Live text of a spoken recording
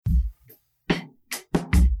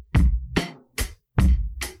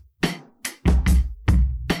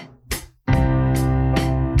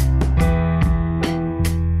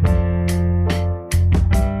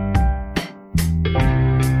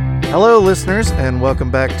Hello, listeners, and welcome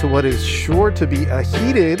back to what is sure to be a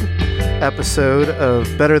heated episode of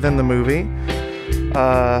Better Than the Movie.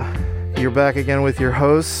 You're back again with your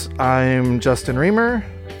hosts. I'm Justin Reamer.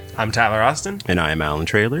 I'm Tyler Austin. And I am Alan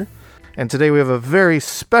Trailer. And today we have a very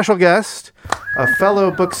special guest, a fellow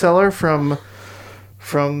bookseller from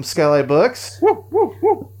Skylight Books. Woo, woo,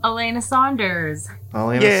 woo. Alena Saunders.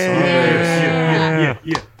 Saunders. Yeah.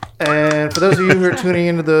 And for those of you who are tuning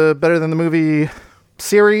into the Better Than the Movie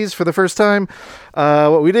series for the first time,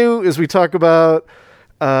 what we do is we talk about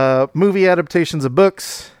movie adaptations of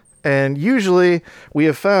books, and usually we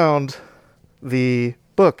have found the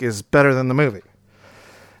book is better than the movie.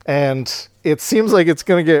 And it seems like it's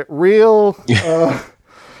going to get real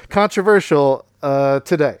controversial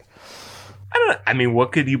today. I don't know. I mean,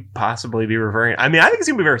 what could you possibly be referring? I mean, I think it's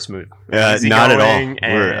going to be very smooth. Not at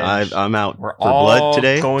all. I'm out for blood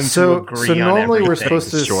today. Going to agree so normally on we're supposed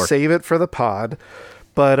to save it for the pod,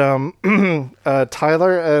 but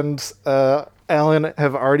Tyler and Alan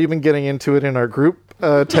have already been getting into it in our group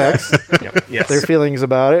text. Yes. Their feelings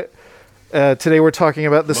about it. Today we're talking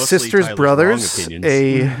about The Mostly Sisters Tyler's Brothers,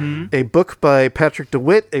 wrong a book by Patrick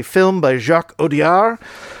DeWitt, a film by Jacques Audiard,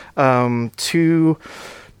 two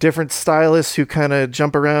different stylists who kind of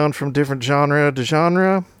jump around from different genre to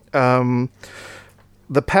genre. The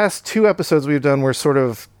past two episodes we've done were sort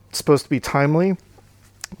of supposed to be timely.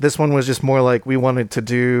 This one was just more like we wanted to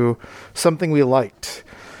do something we liked.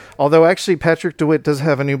 Although actually Patrick DeWitt does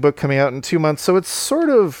have a new book coming out in 2 months, so it's sort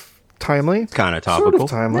of timely. Kind of topical. Sort of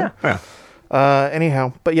timely. Yeah.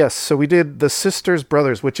 Anyhow, but yes, so we did The Sisters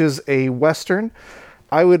Brothers, which is a Western.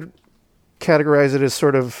 I would categorize it as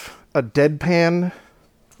sort of a deadpan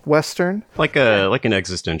Western. Like an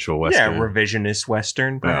existential Western. Yeah, revisionist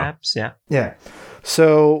Western, perhaps. Yeah. Yeah.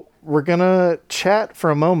 So we're going to chat for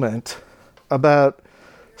a moment about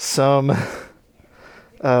some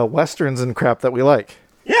Westerns and crap that we like.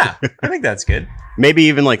 Yeah, I think that's good. Maybe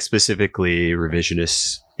even like specifically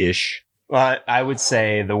revisionist-ish. Well, I would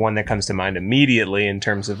say the one that comes to mind immediately in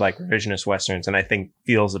terms of like revisionist Westerns, and I think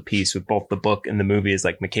feels a piece with both the book and the movie, is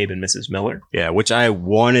like McCabe and Mrs. Miller. Yeah, which I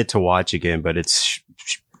wanted to watch again, but it's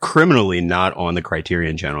criminally not on the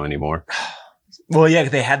Criterion Channel anymore. Well, yeah,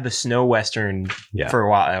 they had the snow Western for a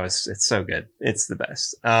while. It's so good. It's the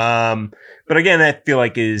best. But again, I feel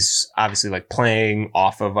like is obviously like playing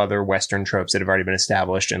off of other Western tropes that have already been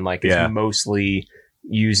established, and like is mostly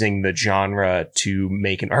using the genre to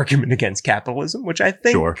make an argument against capitalism, which I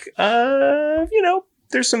think,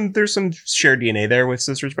 there's some shared DNA there with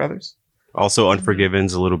Sisters Brothers. Also,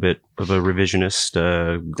 Unforgiven's a little bit of a revisionist,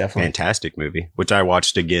 Definitely. fantastic movie, which I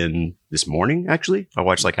watched again this morning, actually. I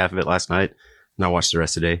watched like half of it last night, and I watched the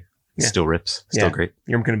rest today. It still rips. Still great.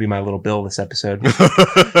 You're going to be my little Bill this episode.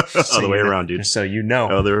 Other way around, dude. So you know.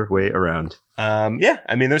 Other way around. I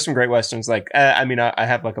mean, there's some great Westerns. Like, I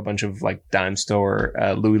have like a bunch of like dime store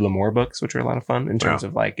Louis L'Amour books, which are a lot of fun in terms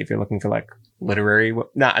of like, if you're looking for like literary,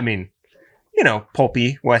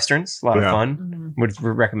 pulpy Westerns, a lot of fun. Mm-hmm. Would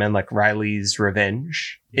recommend like Riley's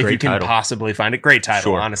Revenge. If Great you can title. Possibly find it. Great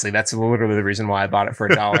title, Sure. Honestly. That's literally the reason why I bought it for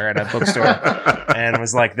 $1 at a bookstore and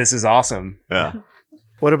was like, this is awesome. Yeah.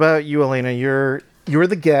 What about you, Alena? You're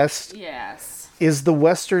the guest. Yes. Is the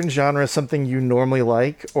Western genre something you normally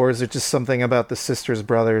like, or is it just something about the Sisters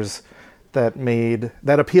Brothers that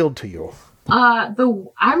appealed to you? I'm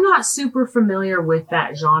not super familiar with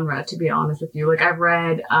that genre, to be honest with you. Like, I've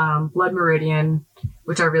read Blood Meridian,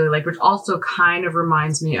 which I really like, which also kind of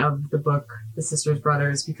reminds me of the book The Sisters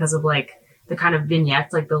Brothers because of like the kind of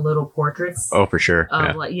vignettes, like the little portraits. Oh, for sure.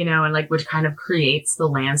 Like, and like which kind of creates the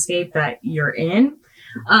landscape that you're in.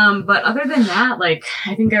 But other than that, like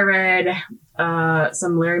I think I read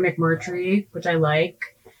some Larry McMurtry, which I like.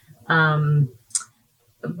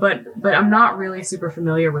 But I'm not really super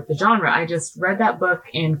familiar with the genre. I just read that book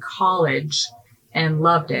in college and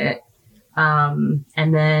loved it. And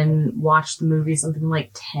then watched the movie something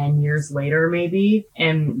like 10 years later, maybe,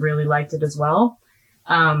 and really liked it as well.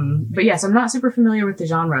 But yes, I'm not super familiar with the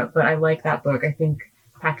genre, but I like that book. I think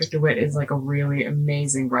Patrick DeWitt is like a really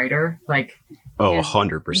amazing writer. Like,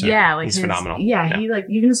 100%. Yeah, like he's phenomenal. Yeah, he like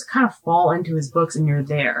you can just kind of fall into his books and you're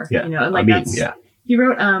there. Yeah. And like he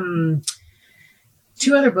wrote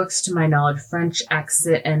two other books to my knowledge, French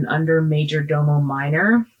Exit and Under Major Domo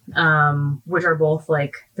Minor, which are both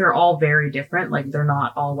like, they're all very different. Like they're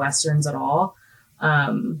not all Westerns at all.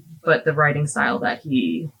 But the writing style that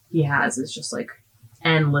he has is just like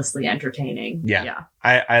endlessly entertaining. Yeah.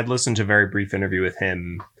 I had listened to a very brief interview with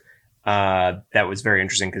him. That was very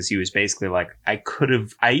interesting because he was basically like, I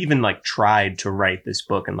even like tried to write this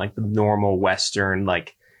book in like the normal Western,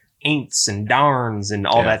 like ain'ts and darns and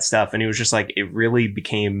all that stuff. And he was just like, it really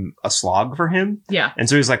became a slog for him. Yeah. And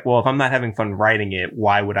so he's like, well, if I'm not having fun writing it,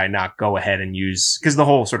 why would I not go ahead and use, because the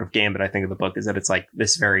whole sort of gambit, I think, of the book is that it's like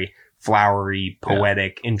this very flowery,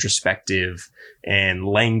 poetic, introspective, and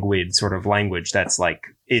languid sort of language that's like,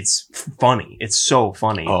 it's funny. It's so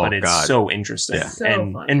funny, but it's so interesting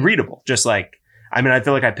and readable. Just like, I mean, I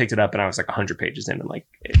feel like I picked it up and I was like 100 pages in, and like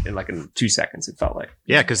in 2 seconds, it felt like.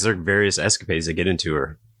 Yeah, because their various escapades they get into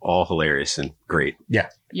are all hilarious and great. Yeah.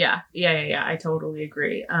 I totally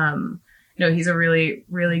agree. He's a really,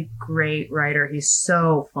 really great writer. He's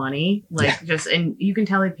so funny. And you can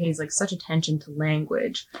tell he pays like such attention to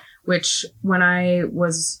language, which when I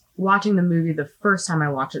was watching the movie the first time I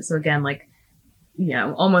watched it, so again, like,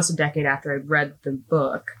 almost a decade after I'd read the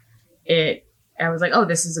book, I was like, oh,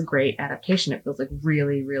 this is a great adaptation. It feels like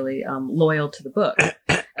really, really loyal to the book.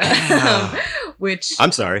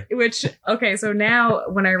 I'm sorry. Okay, so now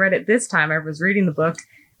when I read it this time, I was reading the book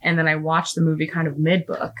and then I watched the movie kind of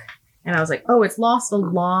mid-book. And I was like, oh, it's lost a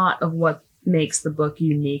lot of what makes the book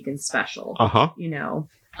unique and special. I'm not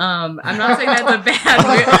saying that's a bad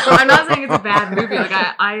movie. I'm not saying it's a bad movie.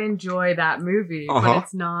 Like, I enjoy that movie, but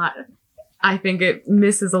it's not... I think it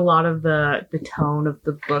misses a lot of the tone of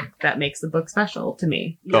the book that makes the book special to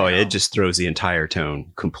me. It just throws the entire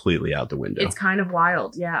tone completely out the window. It's kind of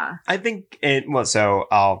wild, yeah. I think so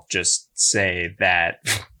I'll just say that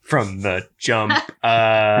from the jump,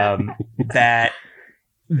 that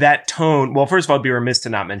tone, well, first of all, I'd be remiss to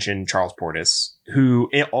not mention Charles Portis, who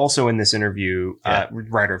also in this interview,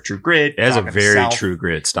 writer of True Grit. It has a very True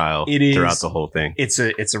Grit style throughout the whole thing. It's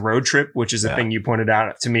a road trip, which is a thing you pointed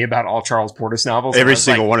out to me about all Charles Portis novels. Every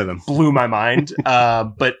single one of them. Blew my mind.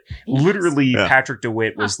 But literally Patrick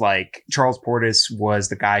DeWitt was like, Charles Portis was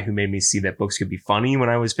the guy who made me see that books could be funny when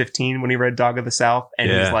I was 15 when he read Dog of the South. And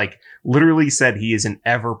he's like, literally said he is an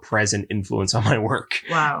ever-present influence on my work.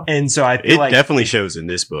 Wow. And so I feel it definitely shows in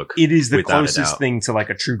this book. It is the closest thing to like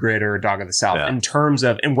a True Grit or a Dog of the South in terms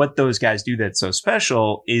of, and what those guys do that's so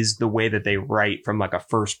special is the way that they write from like a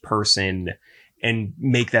first person and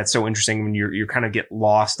make that so interesting when you kind of get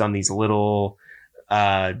lost on these little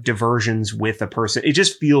diversions with a person. It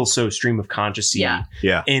just feels so stream of consciousness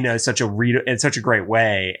in such a great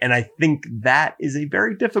way. And I think that is a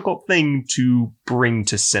very difficult thing to bring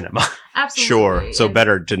to cinema. Absolutely. Sure. So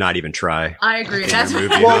better to not even try. I agree. That's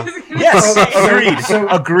movie, yes.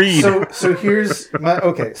 Agreed. So here's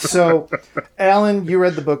my, so Alan, you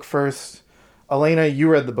read the book first. Alena, you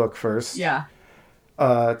read the book first. Yeah.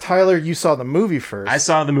 Tyler, you saw the movie first. I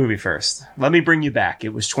saw the movie first. Let me bring you back. It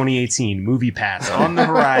was 2018. Movie Pass on the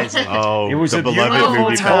horizon. It was a beloved beautiful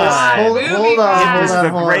Movie time. Hold on. It was the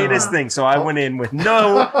greatest thing. So I went in with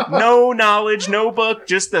no knowledge, no book,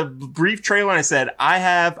 just a brief trailer. And I said, I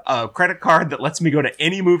have a credit card that lets me go to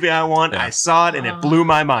any movie I want. I saw it and it blew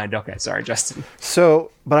my mind. Okay, sorry, Justin. So,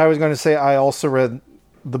 but I was going to say I also read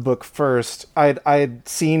the book first. I had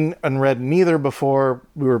seen and read neither before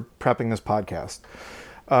we were prepping this podcast.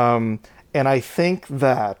 And I think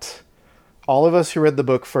that all of us who read the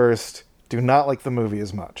book first do not like the movie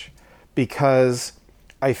as much, because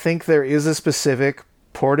I think there is a specific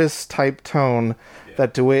Portis type tone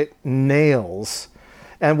that DeWitt nails,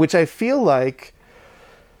 and which I feel like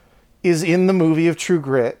is in the movie of True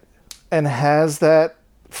Grit and has that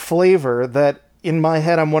flavor that in my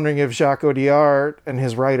head, I'm wondering if Jacques Audiard and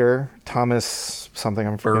his writer, Thomas something,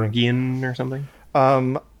 I'm forgetting. Bergian or something?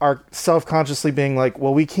 Are self-consciously being like,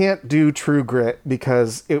 well, we can't do True Grit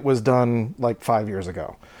because it was done like 5 years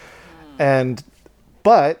ago.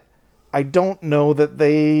 But I don't know that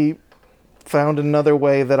they found another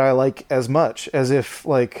way that I like as much, as if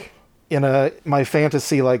like in my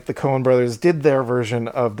fantasy, like the Coen brothers did their version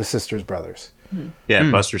of the Sisters Brothers. Yeah,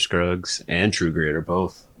 Buster Scruggs and True Grit are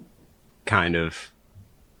both kind of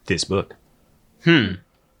this book. I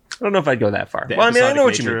don't know if I'd go that far. Well, I mean, I know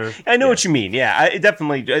what you mean. I know what you mean. Yeah, it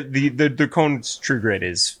definitely the Coen's True Grit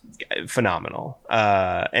is phenomenal,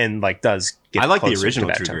 and like does. Get I like the closer original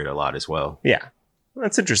to that True tone. Grit a lot as well. Yeah,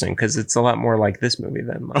 that's interesting because it's a lot more like this movie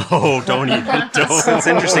than. Don't even. It's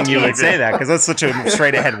interesting you would say that because that's such a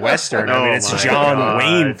straight ahead Western. I mean, it's John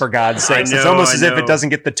Wayne for God's sakes. It's almost as if it doesn't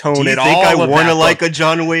get the tone at all. Do you think I want to like a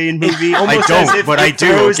John Wayne movie? I don't, but I do.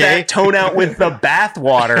 Throws that tone out with the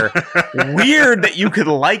bathwater. Weird that you could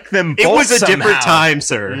like them both. It was a somehow. different time,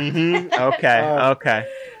 sir. Okay.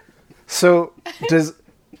 So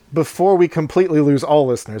before we completely lose all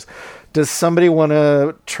listeners, does somebody want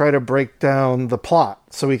to try to break down the plot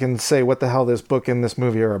so we can say what the hell this book and this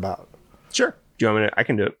movie are about? Sure. Do you want me to? I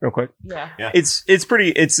can do it real quick. Yeah. It's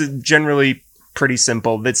generally pretty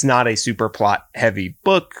simple. It's not a super plot heavy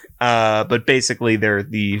book, but basically they're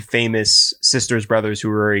the famous sisters brothers who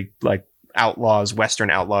were like outlaws, Western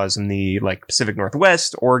outlaws in the like Pacific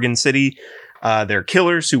Northwest, Oregon City. They're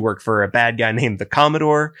killers who work for a bad guy named the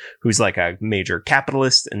Commodore, who's like a major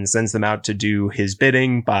capitalist and sends them out to do his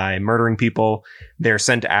bidding by murdering people. They're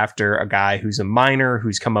sent after a guy who's a miner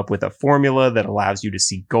who's come up with a formula that allows you to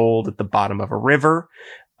see gold at the bottom of a river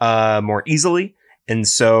more easily. And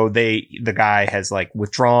so the guy has like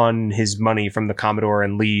withdrawn his money from the Commodore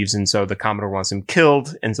and leaves. And so the Commodore wants him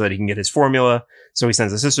killed and so that he can get his formula. So he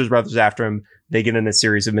sends the sisters brothers after him. They get in a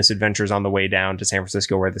series of misadventures on the way down to San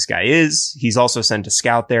Francisco where this guy is. He's also sent to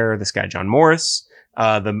scout there. This guy, John Morris.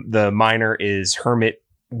 The miner is Hermit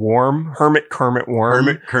Kermit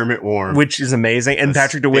Worm, which is amazing. And That's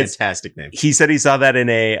Patrick DeWitt, fantastic name. he said he saw that in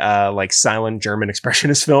a like silent German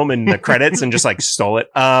expressionist film in the credits and just like stole it.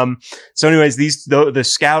 So anyways, the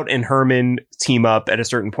Scout and Herman team up at a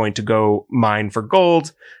certain point to go mine for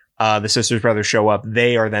gold. The sisters brothers show up.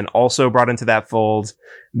 They are then also brought into that fold.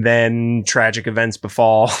 Then tragic events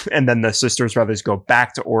befall, and then the sisters brothers go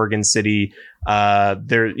back to Oregon City.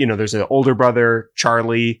 There's an older brother,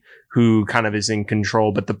 Charlie, who kind of is in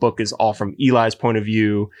control, but the book is all from Eli's point of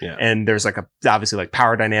view. Yeah. And there's like obviously like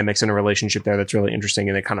power dynamics in a relationship there that's really interesting,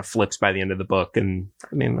 and it kind of flips by the end of the book. And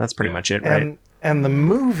I mean, that's pretty much it, right? And the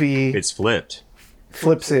movie it's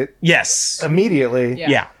flips it. Yes. Immediately.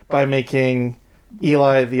 Yeah. By making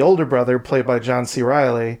Eli, the older brother, played by John C.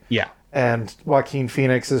 Reilly. Yeah. And Joaquin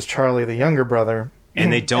Phoenix is Charlie, the younger brother.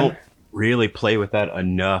 And they don't really play with that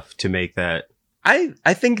enough to make that. I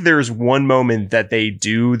think there's one moment that they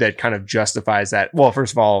do that kind of justifies that. Well,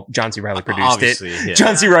 first of all, John C. Reilly produced it. Yeah.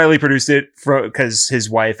 John C. Reilly produced it because his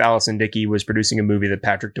wife, Allison Dickey, was producing a movie that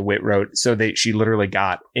Patrick DeWitt wrote. So she literally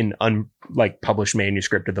got an published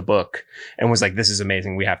manuscript of the book and was like, this is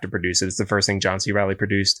amazing. We have to produce it. It's the first thing John C. Reilly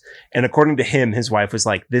produced. And according to him, his wife was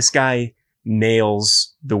like, this guy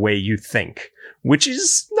nails the way you think, which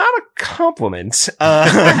is not a compliment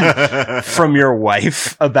from your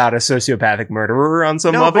wife about a sociopathic murderer on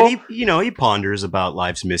some level. But he ponders about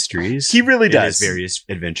life's mysteries. He really does. His various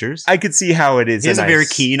adventures. I could see how it is. He has a very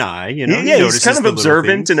keen eye. Yeah, he's kind of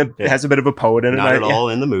observant and has a bit of a poet in it. Not at all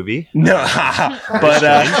in the movie. No,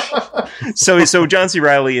 but so John C.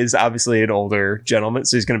 Reilly is obviously an older gentleman,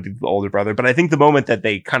 so he's going to be the older brother. But I think the moment that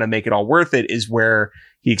they kind of make it all worth it is where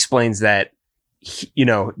he explains that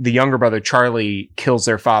the younger brother, Charlie, kills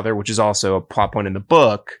their father, which is also a plot point in the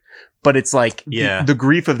book. But it's like the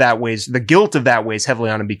grief of that weighs, the guilt of that weighs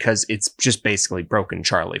heavily on him because it's just basically broken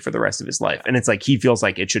Charlie for the rest of his life. And it's like he feels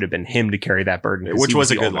like it should have been him to carry that burden. Which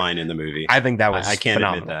was a good line in the movie. I think that was I can't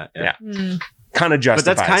phenomenal. admit that. Yeah. Kind of justifies.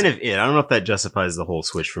 But that's kind of it. I don't know if that justifies the whole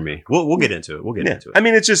switch for me. We'll get into it. We'll get into it. I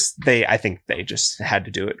mean, it's just I think they just had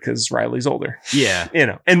to do it because Riley's older. Yeah,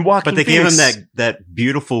 and Joaquin. But they gave him that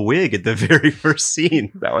beautiful wig at the very first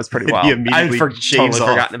scene. That was pretty wild. He immediately totally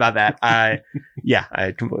forgotten about that. I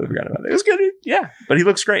had completely forgotten about it. It was good. Yeah, but he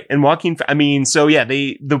looks great. And Joaquin. I mean, so yeah,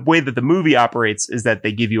 the way that the movie operates is that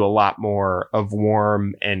they give you a lot more of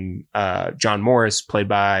Worm and John Morris, played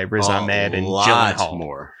by Riz Ahmed and Gyllenhaal.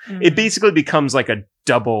 More. Mm-hmm. It basically becomes like a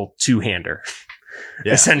double two-hander.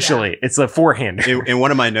 Yeah. Essentially, it's a four-hander. In one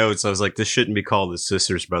of my notes, I was like, this shouldn't be called the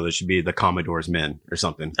Sisters Brothers. It should be the Commodore's Men or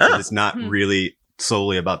something. It's not really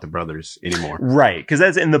solely about the brothers anymore. Right. Because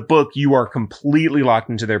as in the book, you are completely locked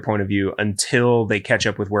into their point of view until they catch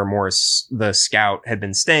up with where Morris, the scout, had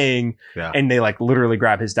been staying. Yeah. And they like literally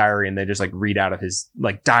grab his diary and they just like read out of his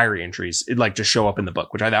like diary entries. It like just show up in the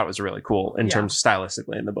book, which I thought was really cool in terms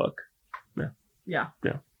stylistically in the book. Yeah.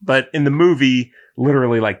 But in the movie,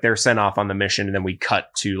 literally, like, they're sent off on the mission, and then we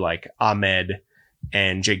cut to, like, Ahmed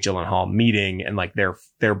and Jake Gyllenhaal meeting and, like, their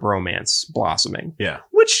bromance blossoming. Yeah.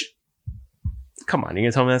 Which, come on, you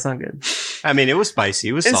gonna tell me that's not good? I mean, it was spicy.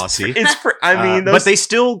 It was saucy. But they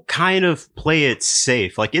still kind of play it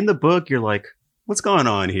safe. Like, in the book, you're like, what's going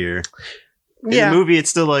on here? In the movie, it's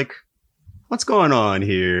still like, what's going on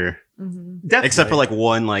here? Mm-hmm. Except for, like,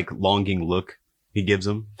 one, like, longing look he gives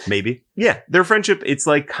them, maybe. Yeah, their friendship, it's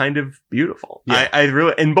like kind of beautiful. Yeah. I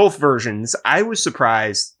really, in both versions, I was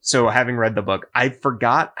surprised. So having read the book, I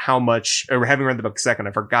forgot how much, or having read the book second,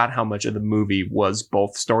 I forgot how much of the movie was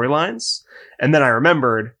both storylines. And then I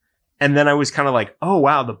remembered, and then I was kind of like, oh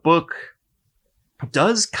wow, the book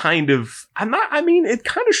does kind of, it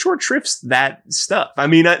kind of short shrifts that stuff. I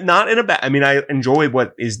mean, not in a bad, I enjoy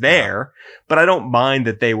what is there, but I don't mind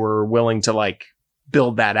that they were willing to like,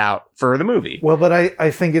 build that out for the movie. Well, but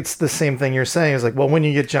I think it's the same thing you're saying. Is like, well, when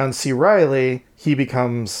you get John C. Reilly, he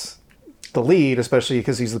becomes the lead, especially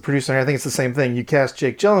because he's the producer. And I think it's the same thing. You cast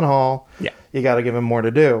Jake Gyllenhaal, you got to give him more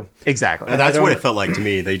to do. Exactly. And that's what it felt like to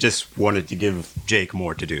me. They just wanted to give Jake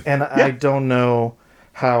more to do. And I don't know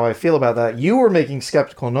how I feel about that. You were making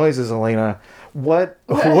skeptical noises, Alena. What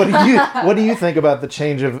do you think about the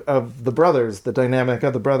change of the brothers, the dynamic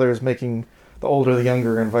of the brothers making the older the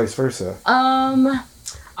younger and vice versa?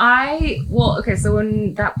 So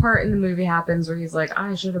when that part in the movie happens where he's like,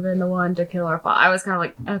 I should have been the one to kill our father, I was kind of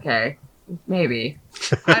like, okay, maybe.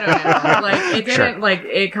 I don't know. Like, it didn't, like,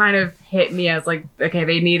 it kind of hit me as like, okay,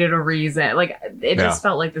 they needed a reason. Like, it just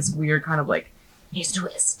felt like this weird kind of like, he's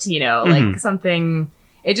twist, like something,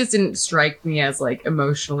 it just didn't strike me as like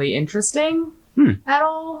emotionally interesting at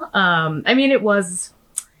all. I mean, it was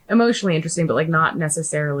emotionally interesting, but like not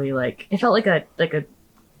necessarily like, it felt like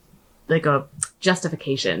a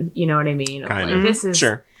justification, you know what I mean? Kind of. of. This is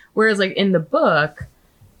whereas like in the book,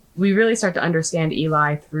 we really start to understand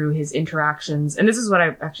Eli through his interactions, and this is what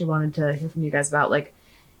I actually wanted to hear from you guys about. Like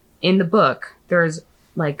in the book, there's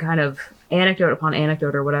like kind of anecdote upon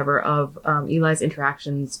anecdote or whatever of Eli's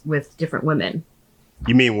interactions with different women.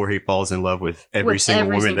 You mean where he falls in love with every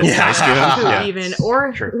single woman that's nice to him? Even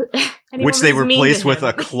or which they replaced with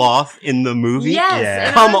a cloth in the movie?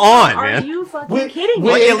 Yes. Come on, man. Are you fucking kidding me?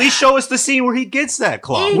 Like, at least show us the scene where he gets that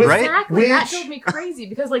cloth, right? Exactly. That drove me crazy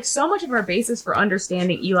because like so much of our basis for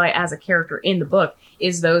understanding Eli as a character in the book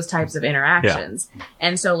is those types of interactions. Yeah.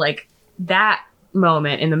 And so like that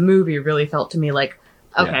moment in the movie really felt to me like,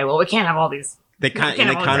 okay, well we can't have all these. They kind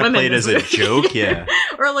of played as a joke,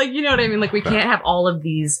 or like, you know what I mean? Like we can't have all of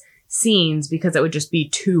these scenes because it would just be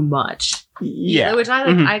too much. Yeah. Which I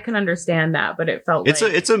like, I can understand that, but it felt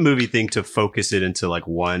it's a movie thing to focus it into like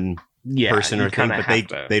one person or thing,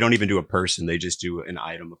 but they don't even do a person. They just do an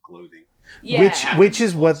item of clothing. Yeah. Which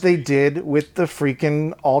is what they did with the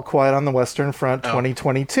freaking All Quiet on the Western Front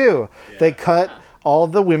 2022. Yeah. They cut all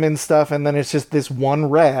the women's stuff and then it's just this one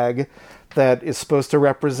rag that is supposed to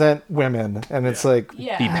represent women, and it's like he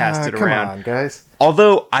passed it around. Come on, guys.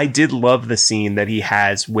 Although I did love the scene that he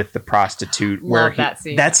has with the prostitute,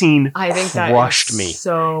 that scene I think crushed me.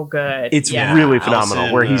 So good. It's really phenomenal.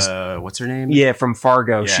 Allison, where he's what's her name? Yeah, from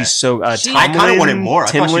Fargo. Yeah. She's so. I kind of wanted more. I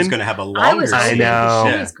thought she was going to have a longer. I know.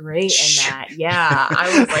 She was great in that. Yeah,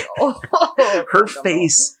 I was like, oh. Her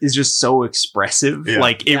face is just so expressive. Yeah.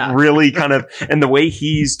 Like it really kind of, and the way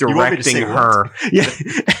he's directing her. Yeah.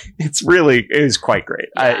 It is quite great.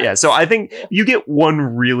 So I think you get one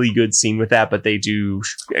really good scene with that, but they do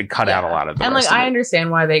cut out a lot of the and rest like I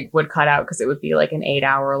understand why they would cut out, because it would be like an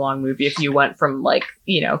 8-hour long movie if you went from like,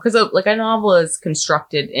 because like a novel is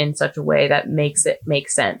constructed in such a way that makes it make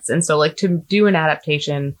sense, and so like to do an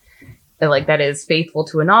adaptation like that is faithful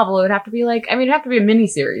to a novel, it would have to be like, it'd have to be a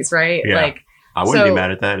miniseries, right? Yeah. Like I wouldn't be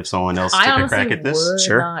mad at that if someone else took a crack at this.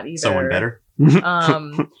 Sure, someone better.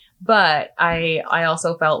 But I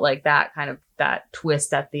also felt like that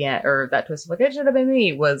twist at the end, or that twist of like, it should have been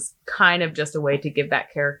me, was kind of just a way to give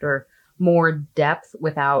that character more depth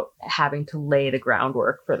without having to lay the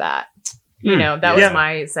groundwork for that. That was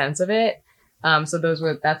my sense of it. So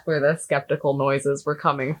that's where the skeptical noises were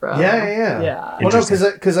coming from. Yeah. Well, no,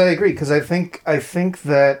 because I agree. Because I think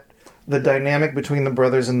that the dynamic between the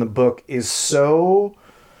brothers in the book is so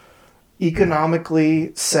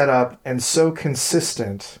economically set up and so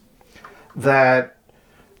consistent that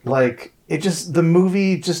like the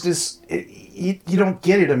movie just is, you don't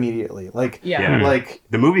get it immediately. Like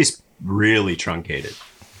the movie's really truncated.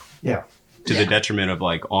 Yeah. To the detriment of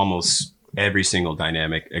like almost every single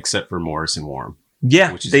dynamic except for Morris and Warm.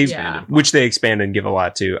 Yeah, which they expand and give a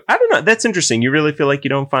lot to. I don't know. That's interesting. You really feel like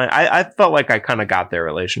you don't find... I felt like I kind of got their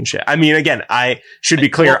relationship. I mean, again, I should be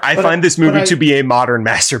clear. I find this movie to be a modern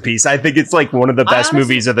masterpiece. I think it's like one of the best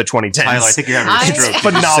movies of the 2010s. Tyler, I think you're having a stroke. It's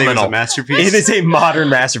phenomenal. A masterpiece. It is a modern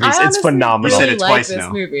masterpiece. It's phenomenal. I really like this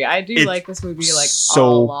movie. I do like this movie a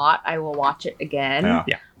lot. I will watch it again.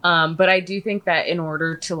 Yeah. But I do think that in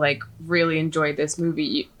order to like really enjoy this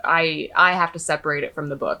movie, I have to separate it from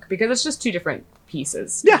the book, because it's just two different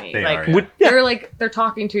pieces to me. They're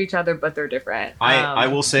talking to each other, but they're different. I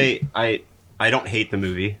will say I don't hate the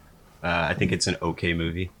movie. I think it's an okay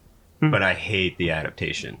movie, but I hate the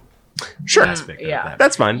adaptation. Sure. Aspect of that.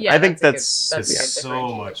 That's fine. Yeah, I think that's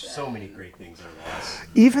so many great things are lost.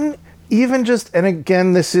 Even just, and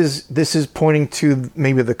again, this is pointing to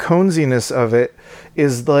maybe the conesiness of it,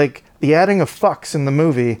 is like the adding of fucks in the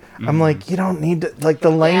movie. Mm-hmm. I'm like, you don't need to, like, the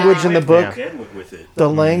language in the book. The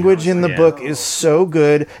language in the book is so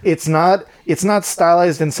good. It's not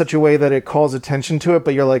stylized in such a way that it calls attention to it,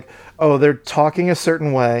 but you're like, oh, they're talking a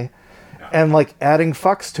certain way, and like adding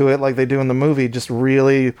fucks to it like they do in the movie just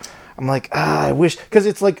really. I'm like, I wish, because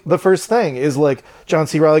it's like the first thing is like John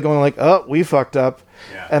C. Reilly going like, oh, we fucked up.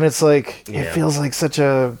 Yeah. And it's like, it feels like such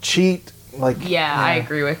a cheat. Like, I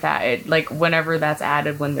agree with that. It, like, whenever that's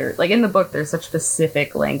added, when they're like in the book, there's such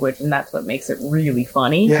specific language, and that's what makes it really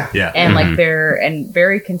funny. Yeah. And like they're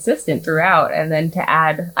very consistent throughout. And then to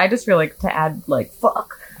add, I just feel like to add like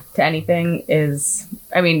fuck to anything is,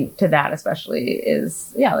 I mean, to that especially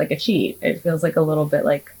is like a cheat. It feels like a little bit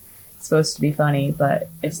like supposed to be funny, but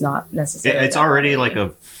it's not necessarily. It's already like a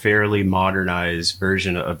fairly modernized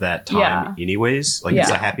version of that time, anyways. Like it's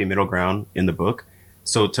a happy middle ground in the book.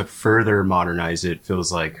 So to further modernize it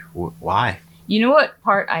feels like, why? You know what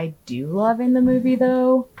part I do love in the movie,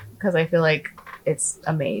 though, because I feel like it's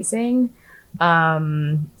amazing,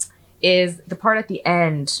 is the part at the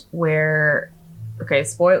end where,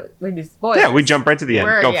 spoil. Yeah, we jump right to the end.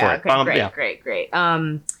 Go for it. Okay, great.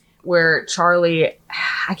 Where Charlie,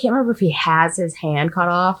 I can't remember if he has his hand cut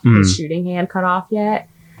off, his shooting hand cut off yet,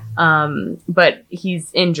 but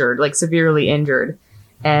he's injured, like severely injured,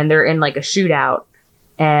 and they're in like a shootout.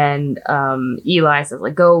 And Eli says,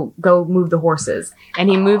 like, go move the horses. And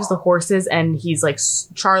he moves the horses, and he's like,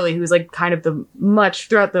 Charlie, who's like kind of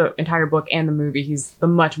throughout the entire book and the movie, he's the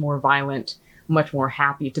much more violent, much more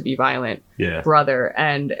happy to be violent brother.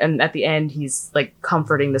 And at the end, he's like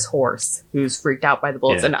comforting this horse who's freaked out by the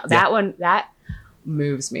bullets. And that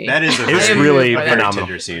moves me. That is it's really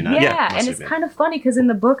phenomenal scene. And it's kind of funny because in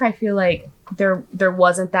the book, I feel like there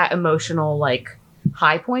wasn't that emotional like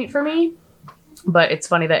high point for me. But it's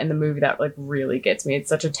funny that in the movie that like really gets me. It's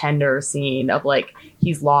such a tender scene of like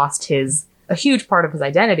he's lost a huge part of his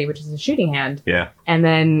identity, which is his shooting hand. Yeah. And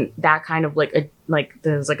then that kind of like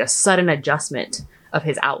there's like a sudden adjustment of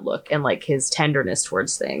his outlook and like his tenderness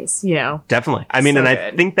towards things, you know? Definitely. I mean,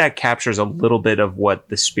 I think that captures a little bit of what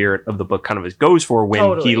the spirit of the book kind of goes for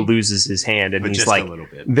when he loses his hand and he's like,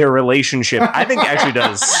 their relationship, I think actually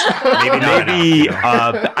does.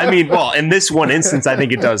 I mean, well, in this one instance, I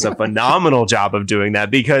think it does a phenomenal job of doing that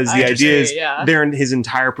because the idea is his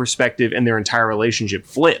entire perspective and their entire relationship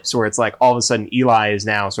flips where it's like all of a sudden Eli is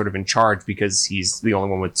now sort of in charge because he's the only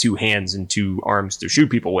one with 2 hands and 2 arms to shoot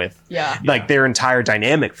people with. Yeah. Like their entire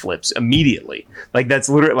dynamic flips immediately. Like that's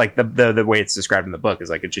literally like the way it's described in the book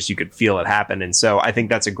is like it just you could feel it happen. And so I think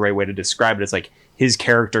that's a great way to describe it. It's like his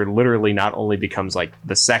character literally not only becomes like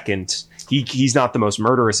the second he's not the most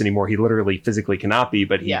murderous anymore. He literally physically cannot be,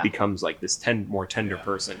 but he becomes like this more tender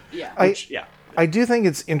person. Yeah. I do think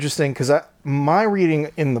it's interesting because my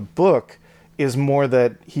reading in the book is more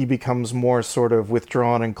that he becomes more sort of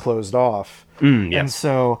withdrawn and closed off. And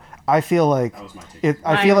so I feel like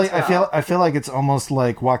I feel like it's almost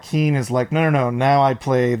like Joaquin is like, no, now I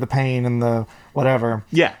play the pain and the whatever.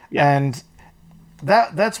 Yeah. And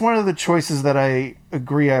that's one of the choices that I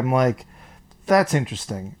agree. I'm like, that's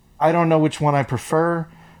interesting. I don't know which one I prefer,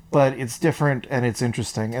 but it's different and it's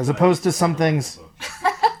interesting as opposed to some things.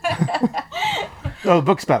 Oh, the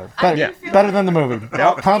book's better. Better than the movie.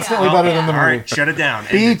 Constantly better than the movie. All right, shut it down.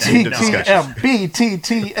 BTTM.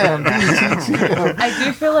 I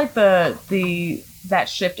do feel like that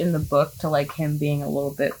shift in the book to like him being a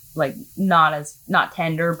little bit like not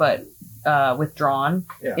tender but withdrawn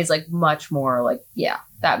is like much more like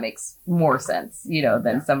that makes more sense, you know,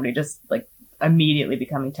 than somebody just like immediately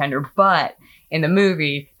becoming tender. But in the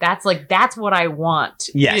movie, that's what I want.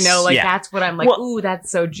 Yes, you know, like that's what I'm like, ooh, that's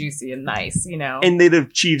so juicy and nice, you know. And it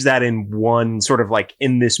achieves that in one sort of like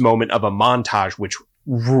in this moment of a montage, which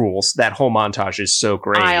rules. That whole montage is so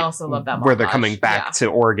great. I also love that montage. Where they're coming back to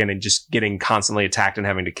Oregon and just getting constantly attacked and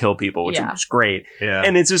having to kill people, which is great. Yeah.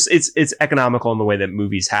 And it's just it's economical in the way that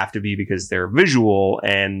movies have to be because they're visual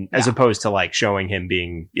and as opposed to like showing him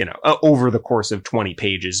being, you know, over the course of 20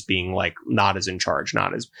 pages being like not as in charge,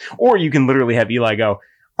 or you can literally have Eli go,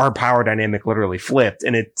 our power dynamic literally flipped,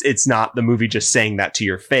 and it's not the movie just saying that to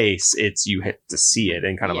your face. It's you have to see it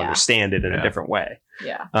and kind of understand it in a different way.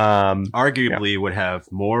 Yeah. Arguably would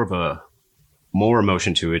have more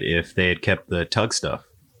emotion to it if they had kept the Tug stuff.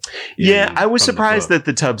 I was surprised that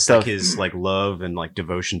the Tug stuff, like his like love and like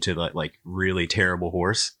devotion to that like really terrible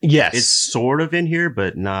horse. Yes, it's sort of in here,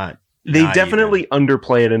 but not. They definitely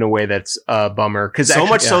underplay it in a way that's a bummer. Because so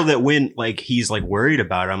much so that when like he's like worried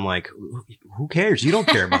about it, I'm like, who cares? You don't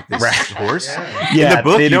care about this horse. In the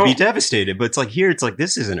book, you'd be devastated, but it's like here, it's like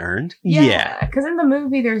this isn't earned. Yeah, because in the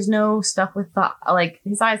movie, there's no stuff with like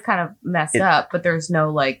his eyes kind of messed up, but there's no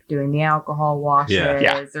like doing the alcohol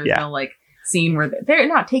washes. There's no like scene where they're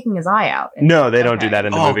not taking his eye out. No, they don't do that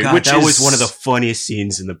in the movie. God, that was one of the funniest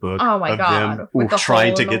scenes in the book. Oh my God. Them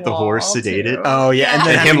trying to get the horse sedated. Too. Oh yeah, and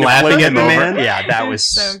then him laughing at the man. Yeah, that was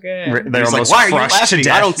so good. They're like, why are you laughing?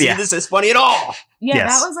 I don't see this as funny at all. Yeah,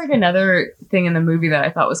 that was like another thing in the movie that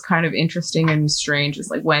I thought was kind of interesting and strange. Is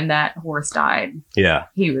like when that horse died. Yeah,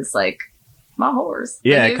 he was like, my horse.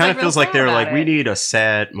 Yeah, it kind of feels like they're like, we need a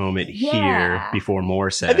sad moment here before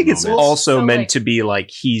more sad. I think it's also meant like, to be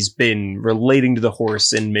like he's been relating to the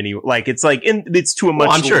horse in many, like it's like it's to a much.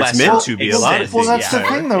 I'm sure it's meant to be a lot of things. Well, that's the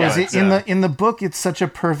thing though. Is in the book, it's such a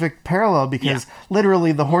perfect parallel because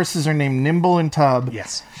literally the horses are named Nimble and Tub.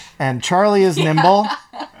 Yes. And Charlie is Nimble,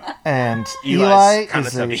 and Eli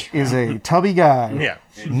is a tubby guy. Yeah.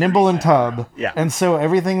 Nimble and Tub. Yeah. And so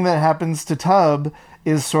everything that happens to Tub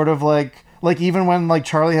is sort of like even when like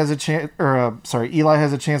Charlie has a chance, Eli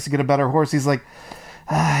has a chance to get a better horse, he's like,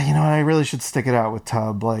 you know what, I really should stick it out with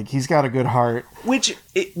Tub. Like, he's got a good heart. Which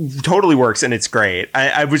it totally works, and it's great.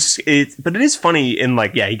 But it is funny in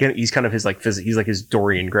like, he's kind of his like he's like his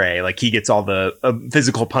Dorian Gray. Like, he gets all the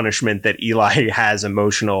physical punishment that Eli has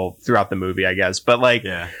emotional throughout the movie, I guess. But like,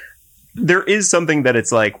 there is something that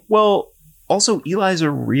it's like, well, also, Eli's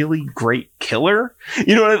a really great killer.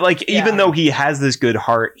 You know, like, even though he has this good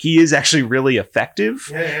heart, he is actually really effective.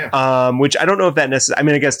 Which I don't know if that necessarily, I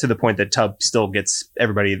mean, I guess to the point that Tub still gets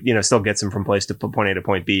everybody, still gets him from point A to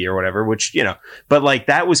point B or whatever, which, but like,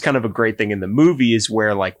 that was kind of a great thing in the movie is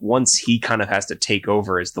where like, once he kind of has to take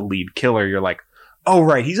over as the lead killer, you're like, oh,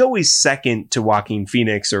 right. He's always second to Joaquin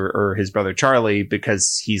Phoenix or his brother Charlie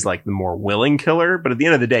because he's like the more willing killer. But at the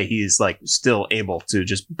end of the day, he's like still able to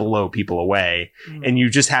just blow people away. Mm. And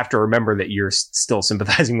you just have to remember that you're still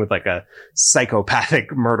sympathizing with like a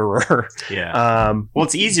psychopathic murderer. Yeah. Well,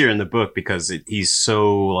 it's easier in the book because he's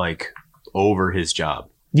so like over his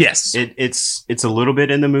job. Yes. It's a little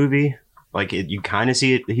bit in the movie. Like you kind of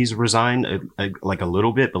see it. He's resigned like a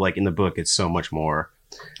little bit, but like in the book, it's so much more.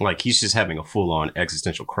 Like, he's just having a full-on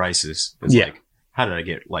existential crisis. It's like, how did I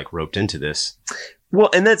get, like, roped into this? Well,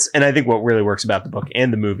 and I think what really works about the book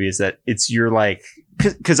and the movie is that you're like,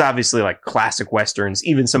 because obviously, like, classic Westerns,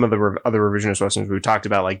 even some of the other revisionist Westerns we talked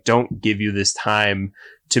about, like, don't give you this time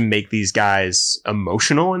to make these guys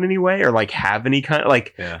emotional in any way or, like, have any kind of,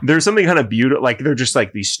 like, there's something kind of beautiful, like, they're just,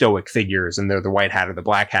 like, these stoic figures and they're the white hat or the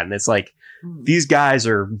black hat. And it's like, these guys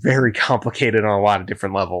are very complicated on a lot of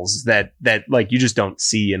different levels that like you just don't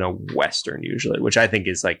see in a Western usually, which I think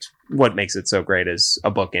is like what makes it so great as a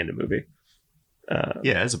book and a movie.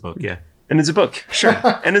 As a book. Yeah. And it's a book. Sure.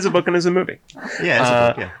 And as a book and as a movie. Yeah. As a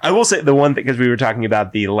book. Yeah. I will say the one thing, because we were talking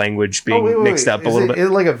about the language being mixed up a little bit. Is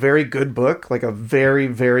it like a very good book? Like a very,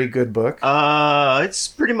 very good book? It's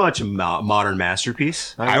pretty much a modern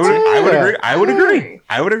masterpiece. I would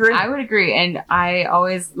agree. And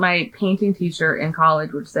my painting teacher in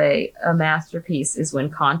college would say a masterpiece is when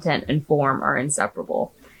content and form are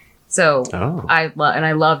inseparable. So I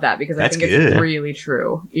love that because I think it's really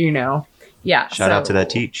true, Yeah. Shout out to that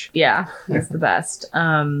teach. Yeah, he's the best.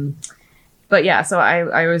 But yeah, so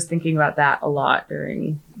I was thinking about that a lot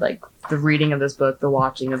during like the reading of this book, the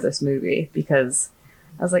watching of this movie, because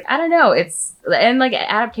I was like, I don't know, and like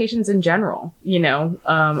adaptations in general,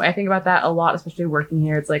 I think about that a lot, especially working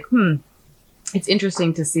here. It's like, it's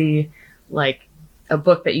interesting to see like a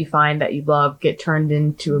book that you find that you love get turned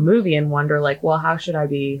into a movie and wonder like, well, how should I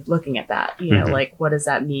be looking at that? Like, what does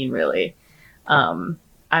that mean really?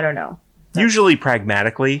 I don't know. Usually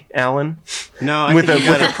pragmatically, Alan. No, with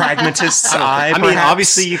a pragmatist's eye. I mean,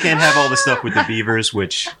 obviously, you can't have all the stuff with the beavers,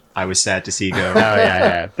 which I was sad to see go. Oh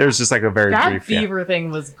yeah. There's just like a very that brief. Beaver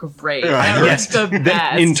thing was great. Yes, the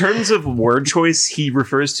best. In terms of word choice, he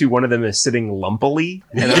refers to one of them as sitting lumpily,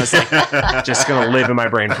 and I was like, just gonna live in my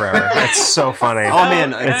brain forever. It's so funny. Oh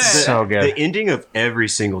man, it's so good. The ending of every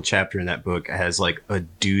single chapter in that book has like a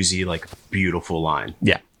doozy, like beautiful line.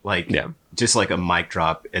 Yeah, just like a mic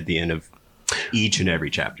drop at the end of each and every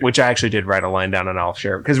chapter. Which I actually did write a line down, and I'll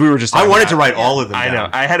share because we were just. I wanted to write all of them. I know.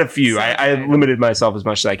 I had a few. I limited myself as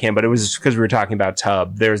much as I can, but it was because we were talking about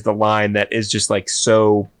Tub. There's the line that is just like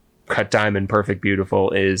so cut diamond, perfect,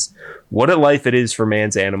 beautiful. Is what a life it is for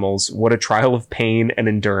man's animals. What a trial of pain and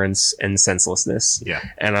endurance and senselessness. Yeah.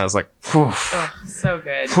 And I was like, so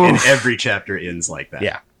good. And every chapter ends like that.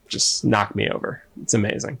 Yeah. Just knock me over. It's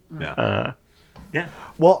amazing. Yeah.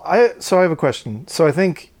 Well, I have a question. So I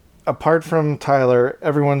think, apart from Tyler,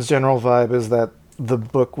 everyone's general vibe is that the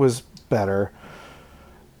book was better.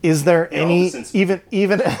 Is there any, even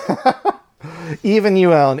even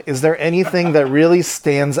you, Alan, is there anything that really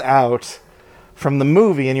stands out from the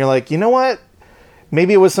movie and you're like, you know what?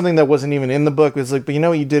 Maybe it was something that wasn't even in the book. It was like, but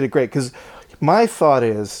you did it great. Because my thought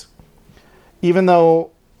is, even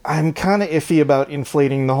though I'm kind of iffy about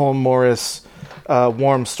inflating the whole Morris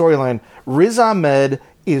Warm storyline, Riz Ahmed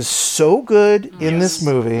is so good in this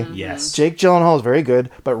movie. Yes. Jake Gyllenhaal is very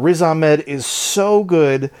good, but Riz Ahmed is so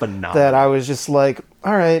good that I was just like,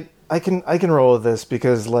 all right, I can roll with this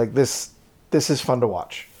because like this is fun to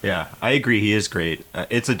watch. Yeah, I agree. He is great.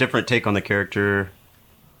 It's a different take on the character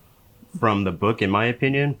from the book, in my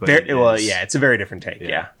opinion. But it's a very different take.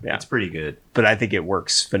 Yeah, it's pretty good. But I think it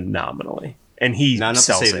works phenomenally. And he not to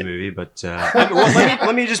sells say the movie, but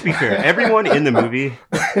let me just be fair. Everyone in the movie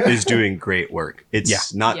is doing great work.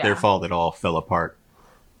 It's not their fault it all fell apart.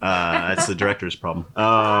 That's the director's problem.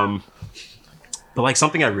 But like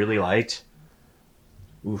something I really liked.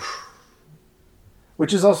 Oof.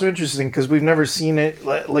 Which is also interesting because we've never seen it.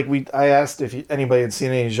 Like I asked if anybody had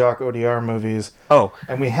seen any Jacques Audiard movies. Oh,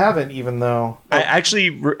 and we haven't, even though I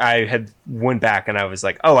had went back and I was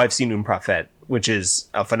like, oh, I've seen Un Prophet, which is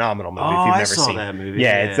a phenomenal movie. If you've never seen that movie.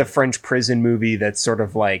 Yeah, it's the French prison movie that's sort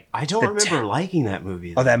of like. I don't remember liking that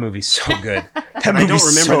movie. Oh, that movie's so good. I don't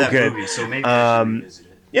remember that movie, so maybe I should revisit it.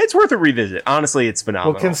 Yeah, it's worth a revisit. Honestly, it's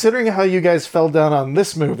phenomenal. Well, considering how you guys fell down on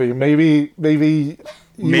this movie, maybe you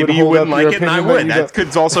wouldn't like it, and I would. That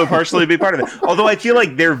could also partially be part of it. Although I feel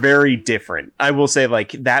like they're very different. I will say,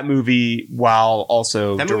 like that movie, while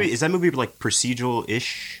also is that movie like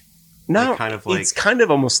procedural-ish? No, like kind of like it's kind of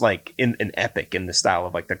almost like an epic in the style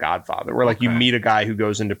of like The Godfather, where like you meet a guy who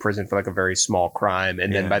goes into prison for like a very small crime,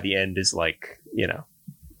 and then by the end is like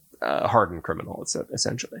a hardened criminal,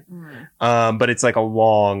 essentially. But it's like a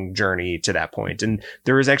long journey to that point. And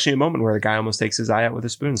there is actually a moment where the guy almost takes his eye out with a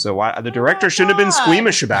spoon. So the director shouldn't have been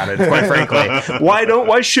squeamish about it, quite frankly.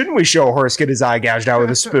 Why shouldn't we show a horse get his eye gouged out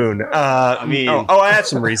with a spoon? I have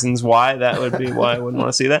some reasons why that would be why I wouldn't want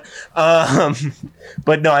to see that.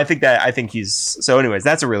 But no, I think he's, so anyways,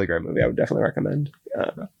 that's a really great movie. I would definitely recommend.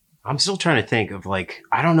 I'm still trying to think of like,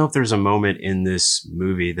 I don't know if there's a moment in this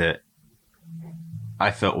movie that I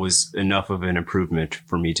felt was enough of an improvement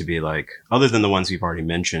for me to be like, other than the ones we've already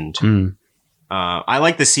mentioned. I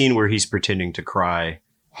like the scene where he's pretending to cry.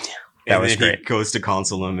 That was great. He goes to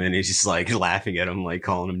console him and he's just like laughing at him, like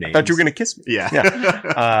calling him names. I thought you were going to kiss me. Yeah.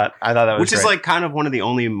 I thought that was Which is like kind of one of the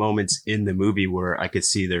only moments in the movie where I could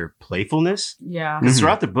see their playfulness. Yeah. Because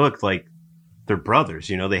throughout the book, like they're brothers,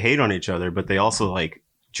 they hate on each other, but they also like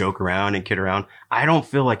joke around and kid around. I don't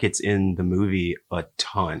feel like it's in the movie a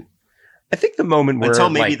ton. I think the moment where until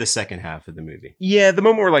maybe the second half of the movie. Yeah, the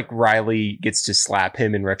moment where like Riley gets to slap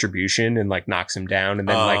him in retribution and like knocks him down, and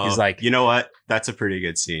then like is like, you know what? That's a pretty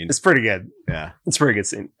good scene. It's pretty good. Yeah, it's a pretty good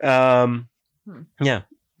scene. Yeah, I don't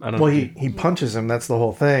know. Well, he punches him. That's the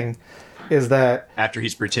whole thing. Is that after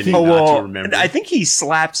he's pretending not to remember? I think he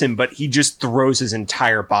slaps him, but he just throws his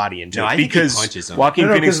entire body into it because he punches him. Joaquin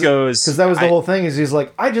Phoenix goes, because that was the whole thing. Is he's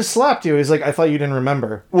like, I just slapped you. He's like, I thought you didn't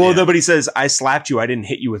remember. Well, nobody says I slapped you. I didn't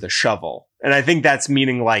hit you with a shovel, and I think that's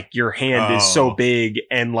meaning like your hand is so big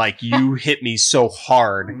and like you hit me so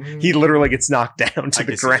hard, he literally gets knocked down to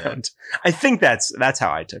the ground. I think that's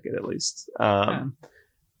how I took it, at least.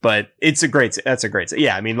 But that's a great,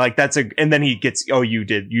 yeah. I mean, like and then he gets, you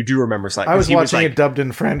do remember something. I was watching it dubbed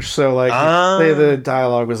in French, so like the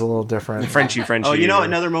dialogue was a little different. Frenchy. Oh,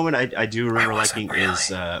 another moment I do remember liking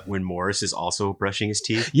is when Morris is also brushing his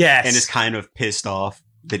teeth. Yes. And is kind of pissed off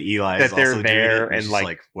that Eli that is they're also there doing it, and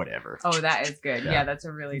like whatever. Oh, that is good. Yeah, that's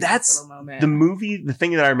a really nice little moment. The movie, the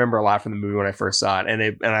thing that I remember a lot from the movie when I first saw it,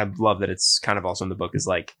 and I love that it's kind of also in the book, is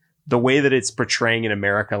like the way that it's portraying in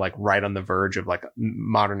America, like right on the verge of like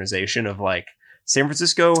modernization of like San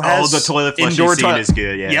Francisco has the toilet flushing scene is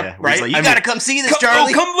good. Yeah, yep, yeah. Right. Like, you gotta come see this,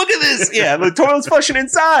 Charlie. Come look at this. Yeah, the toilet's flushing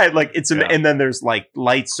inside. Like it's, and then there's like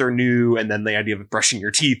lights are new, and then the idea of brushing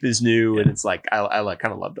your teeth is new, and it's like I like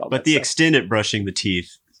kind of loved all that. But the extended brushing the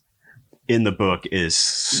teeth in the book is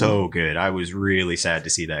so good. I was really sad to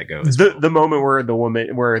see that go. The moment where the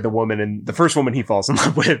woman and the first woman he falls in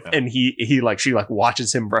love with, and she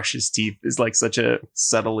watches him brush his teeth is like such a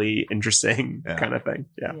subtly interesting kind of thing.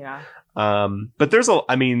 Yeah. But there's so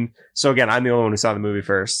again, I'm the only one who saw the movie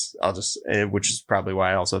first. Which is probably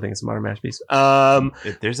why I also think it's a modern masterpiece.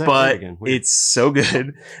 There's that but again. It's so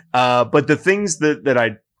good. But the things that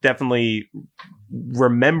I definitely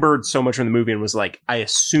remembered so much from the movie and was like, I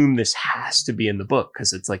assume this has to be in the book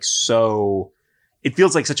because it's like it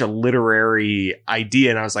feels like such a literary idea.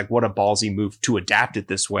 And I was like, what a ballsy move to adapt it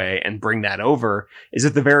this way and bring that over, is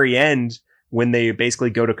at the very end when they basically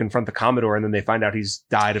go to confront the Commodore and then they find out he's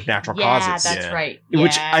died of natural causes. That's right.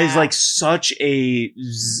 Which is like such a,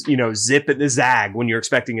 zip at the zag when you're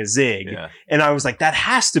expecting a zig. Yeah. And I was like, that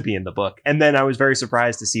has to be in the book. And then I was very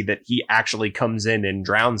surprised to see that he actually comes in and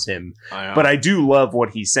drowns him. But I do love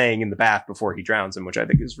what he's saying in the bath before he drowns him, which I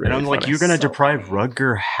think is really And I'm funny. like, you're going to deprive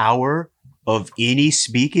Rutger Hauer of any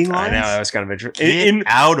speaking lines? I know, that was kind of interesting.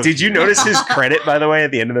 Did you notice his credit, by the way, at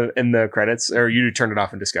the end of in the credits? Or you turned it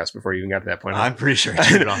off in disgust before you even got to that point? I'm pretty sure I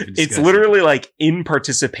turned it off in disgust. It's literally like in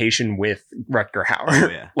participation with Rutger Hauer. Oh,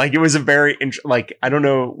 yeah. Like it was a very, I don't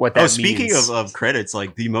know what that means. Speaking of credits,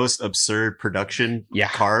 like the most absurd production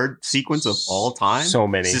card sequence of all time. So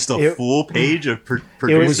many. It's just a full page of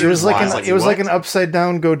producers. It was like an upside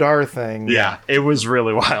down Godard thing. Yeah, it was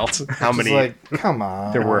really wild. How many? Like, come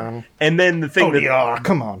on. There were. And then the thing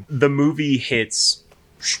come on. The movie hits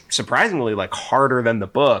surprisingly like harder than the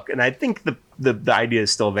book, and I think the idea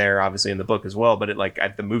is still there, obviously in the book as well. But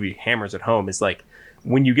the movie hammers it home. Is like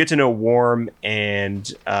when you get to know Worm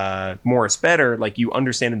and Morris better, like you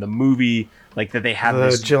understand in the movie like that they have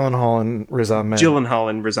this Gyllenhaal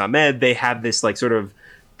and Riz Ahmed. They have this like sort of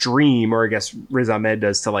dream, or I guess Riz Ahmed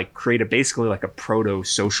does, to like create basically like a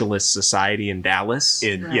proto-socialist society in Dallas.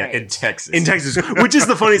 In Texas. In Texas, which is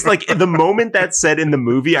the funniest. Like the moment that's said in the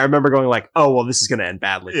movie, I remember going like, oh, well, this is going to end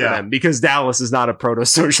badly for them because Dallas is not a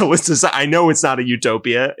proto-socialist society. I know it's not a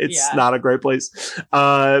utopia. It's not a great place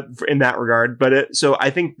in that regard. But so I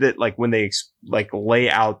think that like when they lay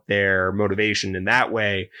out their motivation in that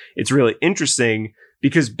way, it's really interesting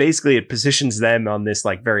because basically it positions them on this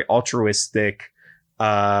like very altruistic,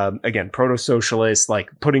 again, proto-socialist, like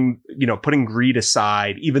putting greed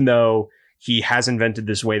aside, even though he has invented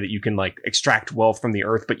this way that you can like extract wealth from the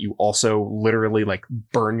earth, but you also literally like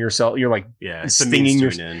burn yourself. You're like stinging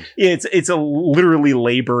your end. Yeah, it's a literally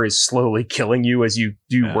labor is slowly killing you as you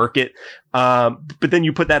do work it. But then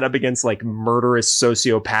you put that up against like murderous,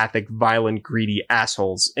 sociopathic, violent, greedy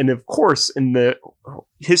assholes. And of course, in the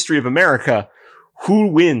history of America, who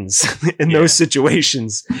wins in those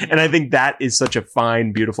situations? And I think that is such a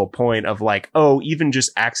fine, beautiful point of like, oh, even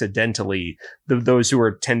just accidentally, those who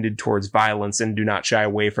are tended towards violence and do not shy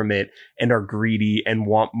away from it and are greedy and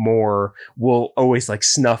want more will always like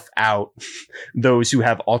snuff out those who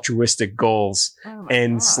have altruistic goals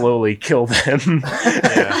and slowly kill them.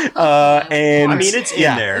 And I mean, it's in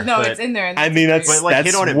there. No, it's in there. I mean, that's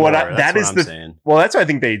hit on it more. That's what I'm saying. Well, that's why I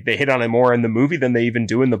think they hit on it more in the movie than they even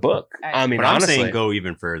do in the book. I mean, but honestly, I'm saying go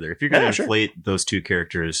even further. If you're going to inflate those two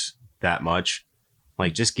characters that much,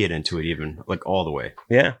 like just get into it even like all the way.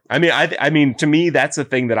 Yeah. I mean, to me, that's the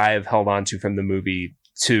thing that I have held on to from the movie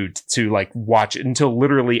to like watch it until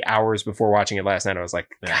literally hours before watching it last night. I was like,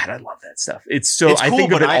 God, I love that stuff. It's so, I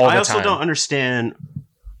think of it all the time. I also don't understand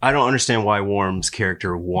why Worm's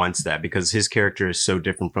character wants that, because his character is so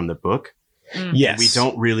different from the book. Yes. We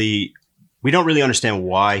don't really understand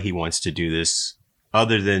why he wants to do this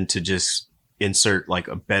other than to just insert like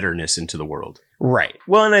a betterness into the world. Right.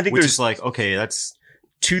 Well, and I think there's like, okay, that's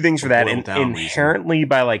two things for that. Inherently,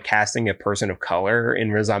 by like casting a person of color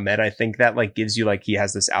in Riz Ahmed, I think that like gives you like he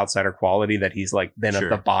has this outsider quality that he's like been at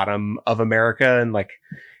the bottom of America and like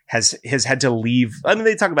has had to leave. I mean,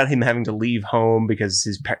 they talk about him having to leave home because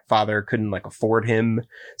his father couldn't like afford him.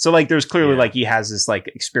 So like there's clearly like he has this like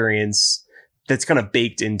experience that's kind of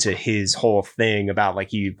baked into his whole thing about like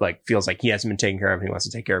he like feels like he hasn't been taken care of and he wants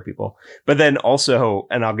to take care of people. But then also,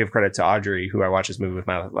 and I'll give credit to Audrey, who I watched this movie with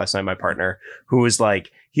last night, my partner, who was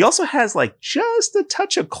like, he also has like just a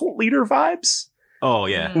touch of cult leader vibes. Oh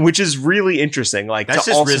yeah. Which is really interesting. Like that's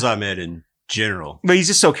just Riz Ahmed in general. But he's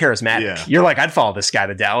just so charismatic. Yeah. You're like, I'd follow this guy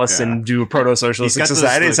to Dallas and do a proto-socialistic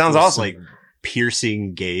society. It sounds awesome. Like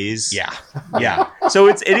piercing gaze. Yeah. So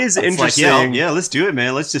it is interesting. Like, yeah, let's do it,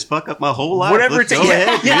 man. Let's just fuck up my whole life. Whatever. Go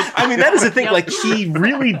ahead. Yeah. I mean, that is the thing. Like, he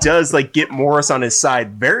really does like get Morris on his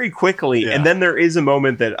side very quickly. Yeah. And then there is a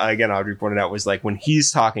moment that, again, Audrey pointed out was like when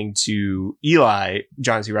he's talking to Eli,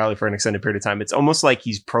 John C. Reilly, for an extended period of time, it's almost like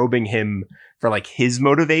he's probing him for like his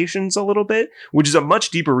motivations a little bit, which is a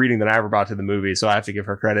much deeper reading than I ever brought to the movie. So I have to give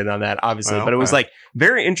her credit on that, obviously. But it was like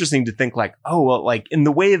very interesting to think like, oh, well, like in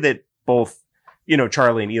the way that both, you know,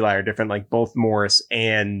 Charlie and Eli are different, like both Morris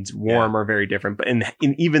and Worm are very different. But in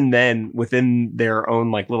even then within their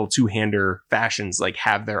own like little two-hander fashions, like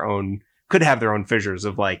could have their own fissures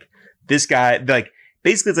of like this guy, like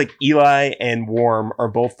basically it's like Eli and Worm are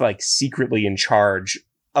both like secretly in charge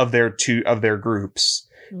of their groups.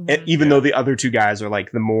 Mm-hmm. Even though the other two guys are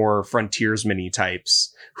like the more frontiersman-y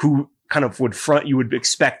types who kind of you would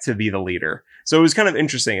expect to be the leader. So it was kind of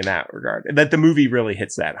interesting in that regard that the movie really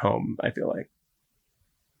hits that home, I feel like.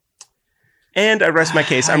 And I rest my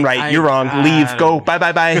case. I'm right. You're wrong. Leave. Go. Bye.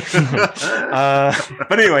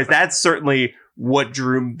 But anyways, that's certainly what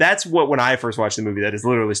drew. That's what when I first watched the movie, that has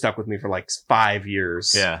literally stuck with me for like 5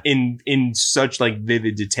 years. Yeah. In such like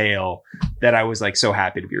vivid detail that I was like so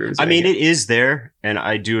happy to be revisiting. I mean, it is there, and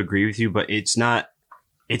I do agree with you, but it's not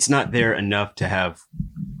there enough to have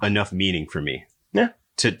enough meaning for me. Yeah.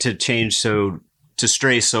 To change to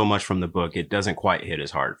stray so much from the book, it doesn't quite hit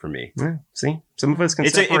as hard for me. Yeah, see, some of us can. I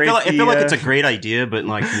feel like it's a great idea, but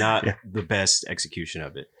like not the best execution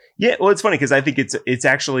of it. Yeah, well, it's funny because I think it's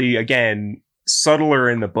actually again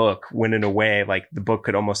subtler in the book when in a way like the book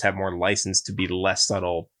could almost have more license to be less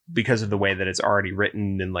subtle because of the way that it's already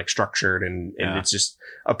written and like structured and it's just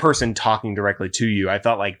a person talking directly to you. I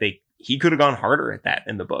felt like he could have gone harder at that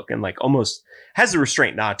in the book and like almost has the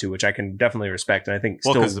restraint not to, which I can definitely respect. And I think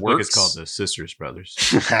still works. The book is called The Sisters Brothers.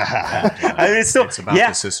 I mean, it's about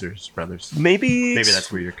the Sisters Brothers. Maybe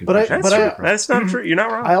that's where you're confused. That's not true. You're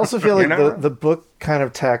not wrong. I also feel like the book kind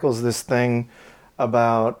of tackles this thing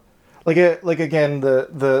about like again,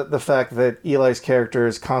 the fact that Eli's character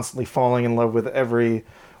is constantly falling in love with every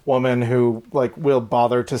woman who like will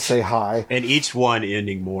bother to say hi. And each one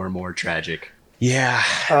ending more and more tragic. Yeah.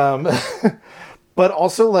 But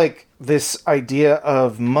also like this idea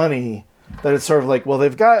of money, that it's sort of like, well,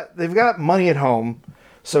 they've got money at home,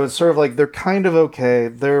 so it's sort of like they're kind of okay.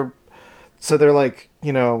 They're like,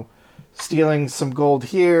 you know, stealing some gold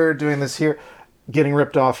here, doing this here, getting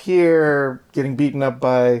ripped off here, getting beaten up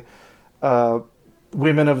by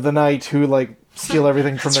women of the night who like steal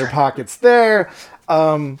everything from their pockets there.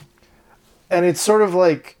 And it's sort of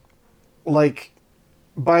like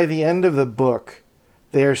by the end of the book,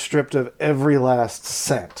 they are stripped of every last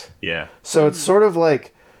cent. Yeah. So it's sort of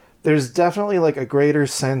like, there's definitely like a greater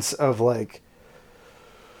sense of like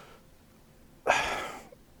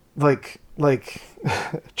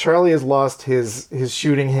Charlie has lost his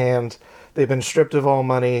shooting hand. They've been stripped of all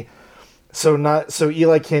money. So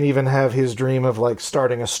Eli can't even have his dream of like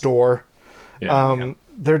starting a store. Yeah,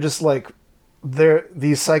 They're just like,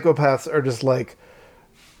 these psychopaths are just like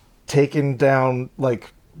taken down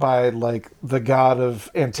like by like the god of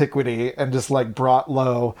antiquity and just like brought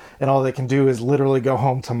low, and all they can do is literally go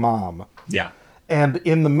home to mom. Yeah. And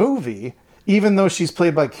in the movie, even though she's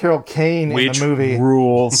played by Carol Kane in the movie,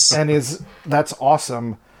 rules, and that's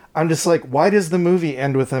awesome, I'm just like, why does the movie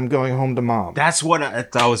end with them going home to mom? That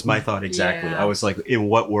was my thought exactly. Yeah. I was like, in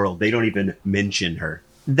what world? They don't even mention her.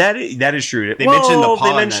 That is true. They mentioned the pawn,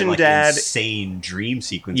 they mentioned that, like, insane dream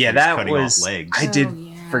sequence. Yeah, that cutting off legs. I did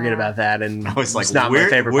forget about that, and I was like, it's not my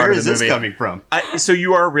favorite part of the movie. Where is this coming from? So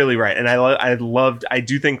you are really right, and I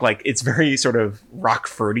do think like it's very sort of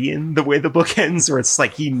Rockfordian the way the book ends, where it's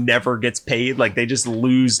like he never gets paid, like they just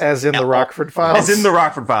lose. As in the Rockford Files. As in the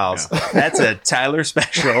Rockford Files. Yeah. That's a Tyler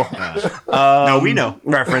special. No, we know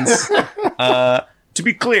reference. To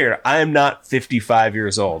be clear, I am not 55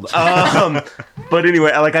 years old. But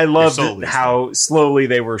anyway, like I loved how slowly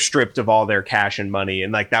they were stripped of all their cash and money,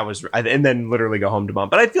 and like that was, and then literally go home to mom.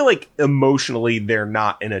 But I feel like emotionally they're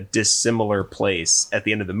not in a dissimilar place at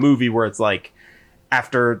the end of the movie, where it's like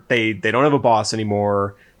after they don't have a boss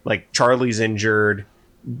anymore, like Charlie's injured.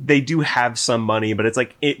 They do have some money, but it's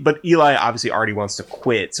like, but Eli obviously already wants to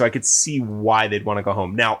quit. So I could see why they'd want to go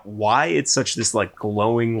home. Now, why it's such this like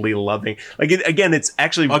glowingly loving, like again, it's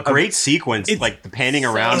actually a great sequence, like the panning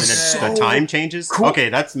around and the time changes. Cool. Okay.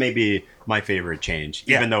 That's maybe my favorite change,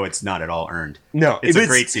 even though it's not at all earned. No, it's a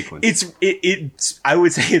great sequence. It's I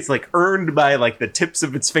would say it's like earned by like the tips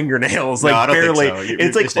of its fingernails, like barely. So.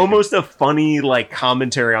 It's like almost a funny like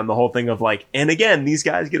commentary on the whole thing of like, and again, these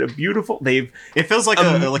guys get a beautiful. It feels like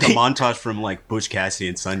a montage from like Butch Cassidy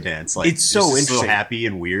and Sundance. Like it's so interesting, so happy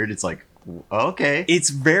and weird. It's like. Okay,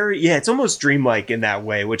 it's very it's almost dreamlike in that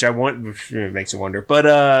way, which makes you wonder.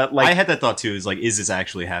 But like I had that thought too. Is like, is this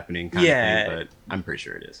actually happening? Kind of thing, but I'm pretty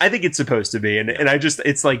sure it is. I think it's supposed to be, and I just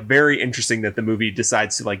it's like very interesting that the movie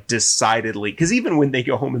decides to like decidedly, because even when they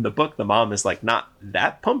go home in the book, the mom is like not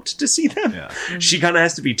that pumped to see them. Yeah. She kind of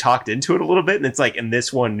has to be talked into it a little bit, and it's like in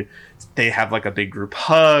this one they have like a big group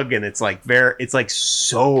hug, and it's like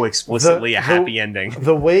so explicitly a happy ending.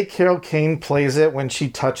 The way Carol Kane plays it when she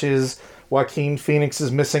touches Joaquin Phoenix's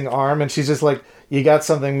missing arm, and she's just like, you got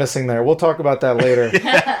something missing there. We'll talk about that later.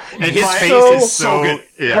 And his face is so good.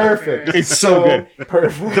 Yeah. Perfect. It's so good.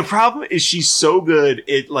 Perfect. The problem is she's so good,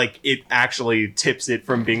 it actually tips it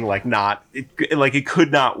from being like not, it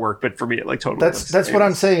could not work, but for me it like totally works. That's what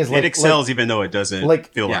I'm saying is like, it excels even though it doesn't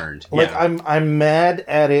feel earned. Like I'm mad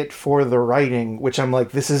at it for the writing, which I'm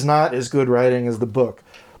like, this is not as good writing as the book.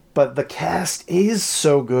 But the cast is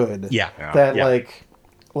so good. Yeah. That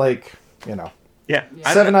like you know. Yeah.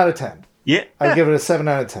 7 out of 10. Yeah. I'd give it a 7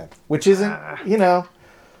 out of 10, which isn't,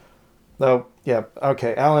 though. Yeah.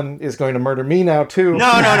 Okay. Alan is going to murder me now too. No.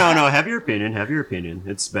 Have your opinion. Have your opinion.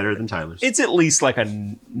 It's better than Tyler's. It's at least like a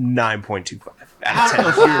 9.25 out out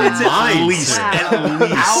of your mind. At least.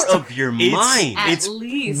 Out of your mind. It's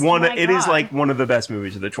least. one. My It is God. like one of the best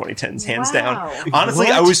movies of the 2010s, hands Wow. down. Honestly,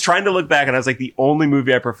 What? I was trying to look back, and I was like, the only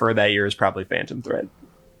movie I prefer that year is probably Phantom Thread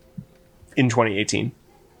in 2018.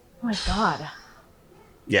 Oh my God.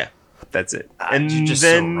 Yeah, that's it. And you're just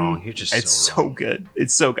then so wrong. You're just it's so so wrong. good.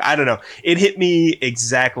 It's so good. I don't know. It hit me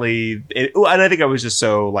exactly, and I think I was just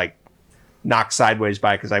so like knocked sideways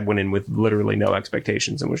by because I went in with literally no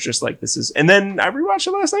expectations and was just like, "This is." And then I rewatched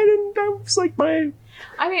it last night, and I was like,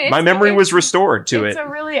 my memory was restored to it.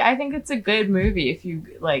 I think it's a good movie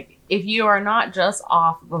if you are not just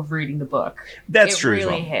off of reading the book. That's it true as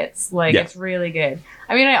really well. hits. Yeah. It's really good.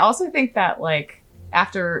 I mean, I also think that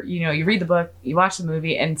after, you read the book, you watch the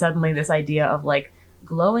movie, and suddenly this idea of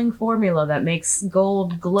glowing formula that makes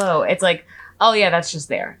gold glow. It's like, oh yeah, that's just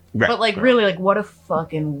there. Right, But really, what a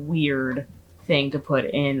fucking weird thing to put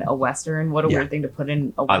in a Western. What a weird thing to put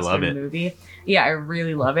in a I love Western it. movie. Yeah, I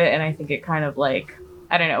really love it. And I think it kind of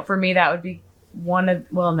I don't know, for me, that would be one of,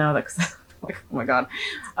 well, no, that's, oh my God.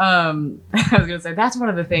 I was going to say, that's one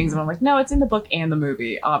of the things. And I'm like, no, it's in the book and the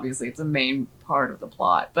movie. Obviously, it's a main part of the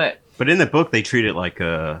plot. But in the book, they treat it like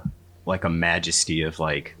a majesty of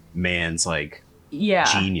man's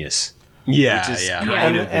genius. Yeah, Which is yeah.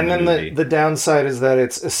 kind of And in then movie. the downside is that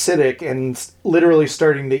it's acidic and it's literally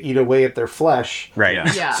starting to eat away at their flesh Right.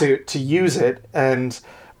 Yeah. to use it.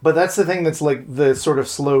 But that's the thing that's the sort of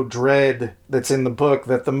slow dread that's in the book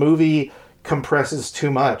that the movie compresses too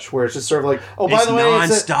much, where it's just sort of like, oh, by It's the way,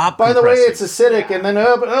 nonstop by the way, it's compressing. acidic, and then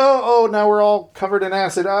now we're all covered in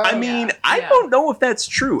acid. I mean, I don't know if that's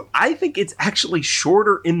true. I think it's actually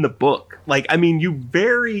shorter in the book.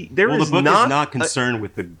 the book is not concerned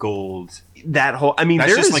with the gold. That whole. I mean,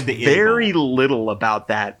 That's there's just the very little about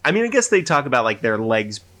that. I mean, I guess they talk about their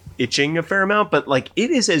legs itching a fair amount, but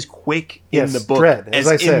it is as quick in Yes, the book dread, as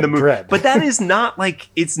I in said, the movie. dread. But that is not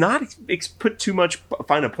it's not put too much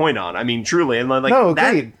fine a point on. I mean, truly, and no, that,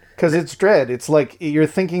 agreed. Because it's dread. It's you're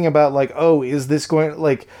thinking about oh, is this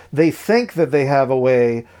going they think that they have a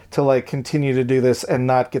way to continue to do this and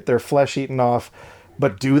not get their flesh eaten off,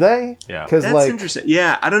 but do they? Yeah. Because That's interesting.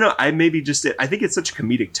 Yeah, I don't know. I think it's such a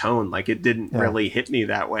comedic tone. It didn't really hit me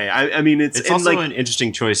that way. I mean, it's also an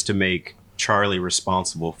interesting choice to make Charlie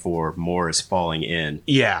responsible for Morris falling in.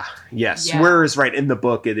 Yeah. Yes. Yeah. Whereas, right in the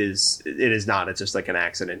book, it is not. It's just an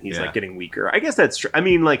accident. He's getting weaker. I guess that's true. I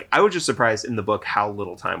mean, I was just surprised in the book how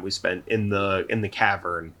little time we spent in the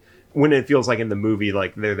cavern, when it feels like in the movie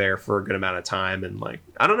they're there for a good amount of time, and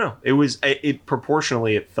I don't know. It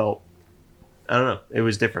proportionally it felt. I don't know. It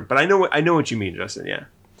was different, but I know what you mean, Justin. Yeah.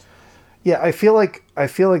 Yeah, I feel like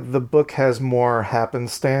the book has more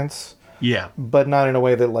happenstance. Yeah. But not in a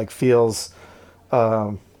way that feels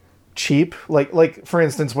cheap. Like for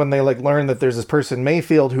instance, when they learn that there's this person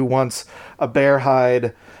Mayfield who wants a bear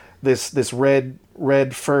hide, this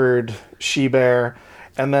red furred she bear,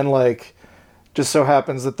 and then just so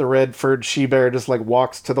happens that the red furred she bear just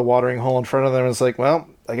walks to the watering hole in front of them and is well,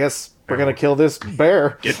 I guess we're gonna kill this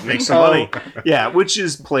bear. Make some money. Yeah, which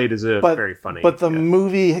is played as very funny. But the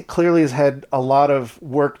movie clearly has had a lot of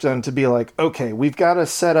work done to be okay, we've got to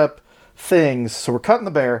set up things. So we're cutting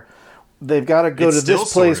the bear. They've got to go It's to still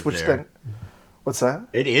this place, sort of which there. then. What's that?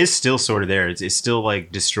 It is still sort of there. It still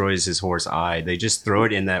destroys his horse eye. They just throw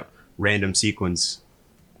it in that random sequence.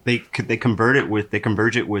 They converge it with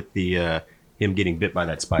the him getting bit by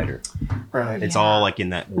that spider. Right. It's all in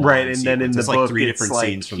that one right, and then in sequence. the It's book, three it's different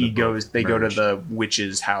scenes from the book they go to merged. the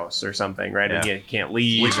witch's house or something, right? And Yeah. he can't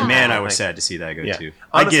leave. Which, man, I was sad to see that go too.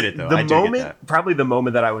 I Honestly, get it though. I do get that. Probably the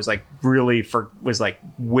moment that I was really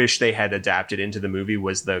wish they had adapted into the movie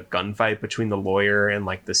was the gunfight between the lawyer and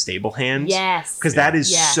the stable hands. Yes. Because that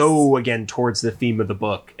is Yes. so again towards the theme of the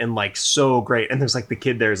book and so great. And there's the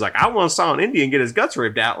kid there is I once saw an Indian get his guts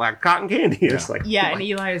ripped out like cotton candy. It's and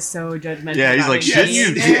Eli is so judgmental. Yeah, he's about shouldn't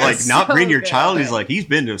Indians. you It's not so bring your good. child? He's he's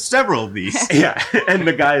been to several of these. Yeah, and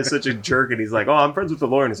the guy is such a jerk, and he's oh, I'm friends with the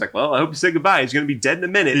lawyer, and he's well, I hope you say goodbye. He's going to be dead in a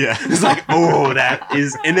minute. Yeah. It's oh, that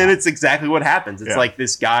is, and then it's exactly what happens. It's Yeah.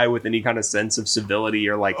 this guy with any kind of sense of civility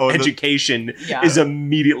or Oh, and education Yeah. is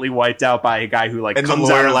immediately wiped out by a guy who And the comes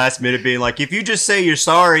lawyer out last minute being if you just say you're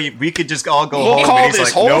sorry, we could just all go We'll home. call And he's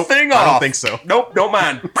this whole nope, thing I off. don't think so. Nope, don't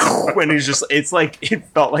mind. And he's just, it's it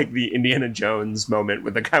felt like the Indiana Jones moment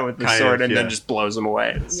with the guy with the Kind sword of, and yeah. then just blows him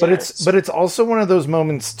away. But it's also one of those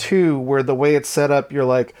moments too where the way it's set up,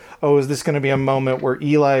 you're oh, is this going to be a moment where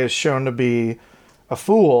Eli is shown to be a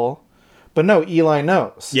fool? But no, Eli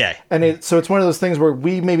knows. Yeah. And so it's one of those things where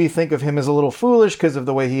we maybe think of him as a little foolish because of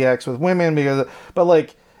the way he acts with women. But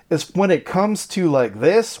like, it's when it comes to like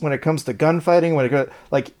this, when it comes to gunfighting,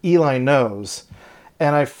 like Eli knows.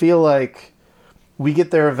 And I feel like we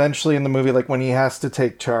get there eventually in the movie, like when he has to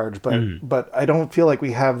take charge. But I don't feel like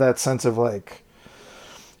we have that sense of like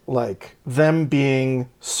them being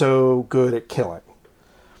so good at killing.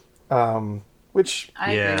 Which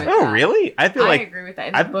I agree with oh that. really? I feel like I agree with that.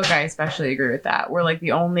 In the book, I especially agree with that. We're like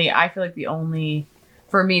the only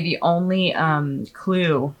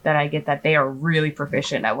clue that I get that they are really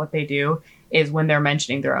proficient at what they do is when they're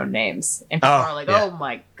mentioning their own names, and people are like, "Oh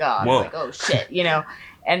my god!" Like, "Oh shit," you know.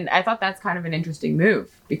 And I thought that's kind of an interesting move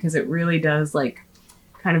because it really does like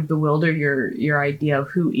kind of bewilder your idea of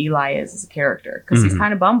who Eli is as a character, because he's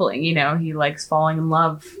kind of bumbling. You know, he likes falling in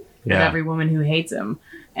love with every woman who hates him,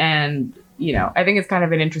 and you know, I think it's kind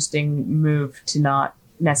of an interesting move to not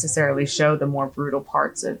necessarily show the more brutal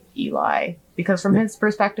parts of Eli, because from his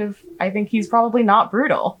perspective, I think he's probably not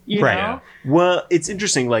brutal, you know? Yeah. Well, it's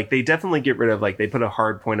interesting. Like, they definitely get rid of, like, they put a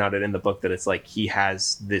hard point on it in the book that it's like he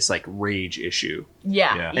has this like rage issue.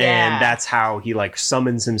 Yeah. And that's how he like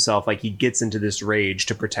summons himself. Like, he gets into this rage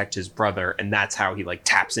to protect his brother, and that's how he like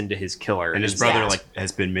taps into his killer. And his brother like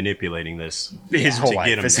has been manipulating this his whole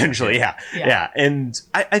life, essentially. Yeah. And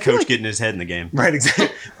I feel Coach like, getting his head in the game. Right, exactly.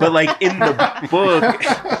 But like in the book,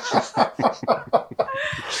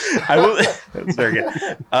 I will. That's very good.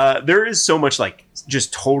 There is so much like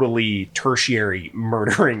just totally tertiary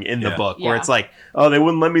murdering in the book, where it's like, oh, they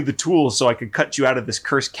wouldn't lend me the tools so I could cut you out of this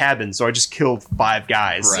cursed cabin, so I just killed 5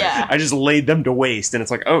 guys. Right. Yeah. I just laid them to waste, and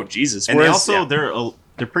it's like, oh Jesus. And they also they're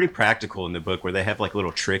pretty practical in the book, where they have like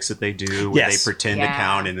little tricks that they do where they pretend to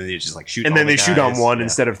count, and then they just like shoot. And then they shoot on one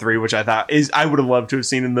instead of 3, which I thought I would have loved to have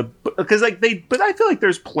seen in the, because like but I feel like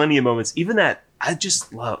there's plenty of moments, even that I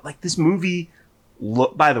just love, like this movie.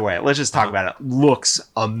 By the way, let's just talk about it. Looks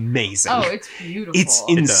amazing. Oh, it's beautiful. It's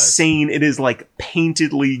insane. It is like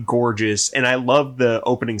paintedly gorgeous, and I love the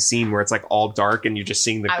opening scene where it's like all dark and you're just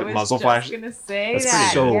seeing the muzzle flash. I was just gonna say That's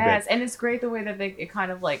that. so yes, good. and it's great the way that it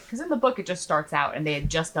kind of like, because in the book it just starts out and they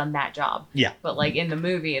had just done that job. Yeah. But like in the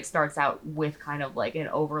movie, it starts out with kind of like an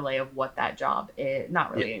overlay of what that job is.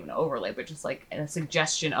 Not really even an overlay, but just like a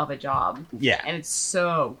suggestion of a job. Yeah. And it's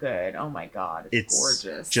so good. Oh my god, it's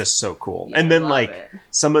gorgeous. Just so cool. Yeah, and then I love like it.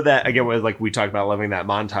 some of that again, like we talked about loving that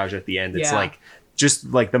montage at the end. It's like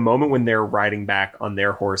just like the moment when they're riding back on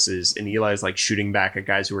their horses and Eli's like shooting back at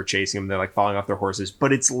guys who are chasing them. They're like falling off their horses,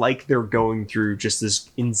 but it's like they're going through just this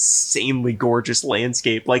insanely gorgeous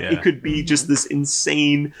landscape. Like it could be just this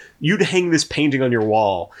insane, you'd hang this painting on your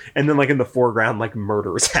wall and then like in the foreground, like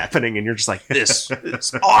murder is happening. And you're just like, this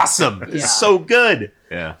is awesome. It's so good.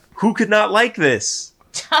 Yeah. Who could not like this?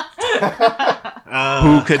 Who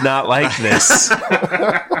could not like this?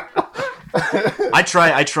 I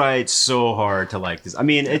tried so hard to like this. I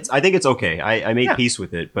mean, I think it's okay. I made peace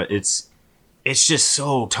with it, but it's just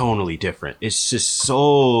so tonally different. It's just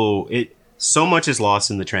so much is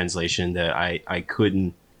lost in the translation that I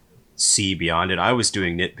couldn't see beyond it. I was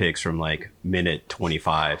doing nitpicks from like minute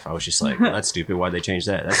 25. I was just like, well, that's stupid. Why'd they change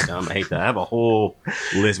that? That's dumb. I hate that. I have a whole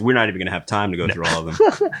list. We're not even going to have time to go through all of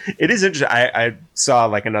them. It is interesting. I saw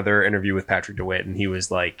like another interview with Patrick DeWitt, and he was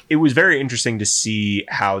like, it was very interesting to see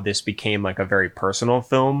how this became like a very personal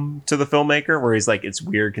film to the filmmaker, where he's like, it's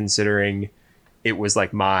weird considering it was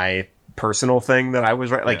like my personal thing that I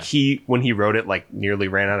was right. Like when he wrote it, like nearly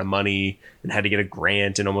ran out of money and had to get a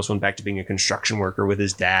grant and almost went back to being a construction worker with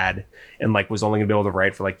his dad, and like was only gonna be able to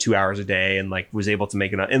write for like 2 hours a day, and like was able to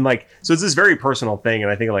make it. And like, so it's this very personal thing.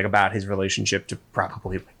 And I think like about his relationship to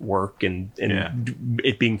probably like work and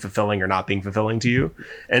it being fulfilling or not being fulfilling to you.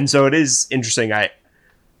 And so it is interesting. I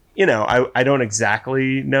don't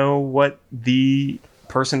exactly know what the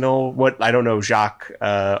I don't know Jacques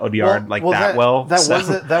Audiard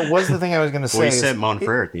that was the thing I was going to say. Well, he said mon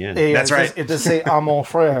frere at the end. That's right. It does say "a mon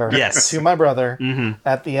frere" yes, to my brother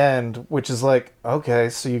at the end, which is like, okay,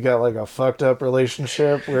 so you got like a fucked up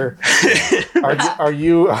relationship where are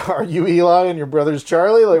you Eli and your brother's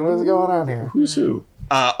Charlie? Like, what's going on here? Who's who?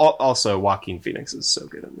 Also, Joaquin Phoenix is so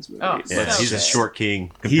good in this movie. Oh, yeah, he's a short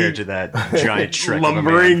king compared to that giant Shrek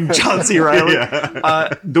lumbering John C. Reilly. Yeah.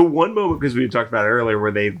 The one moment, because we talked about it earlier,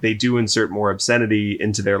 where they do insert more obscenity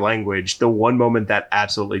into their language. The one moment that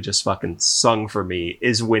absolutely just fucking sung for me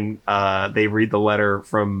is when they read the letter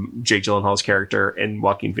from Jake Gyllenhaal's character, and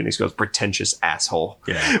Joaquin Phoenix goes, "pretentious asshole,"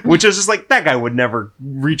 which is just like, that guy would never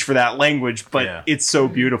reach for that language, but it's so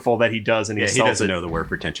beautiful that he does, and he doesn't know the word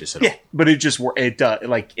pretentious at all. Yeah, but it does.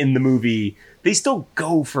 Like in the movie, they still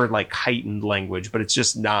go for like heightened language, but it's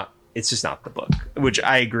just not it's just not the book, which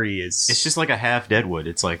I agree is. It's just like a half Deadwood.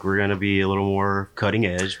 It's like we're gonna be a little more cutting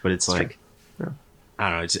edge, but it's like I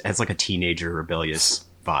don't know. It's like a teenager rebellious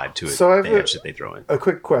vibe to it. So I have the edge that they throw in. A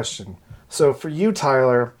quick question. So for you,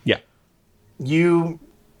 Tyler, Yeah. you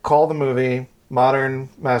call the movie modern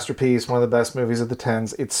masterpiece, one of the best movies of the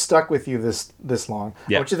 10s. It's stuck with you this long.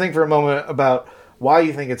 Yeah. I want you to think for a moment about why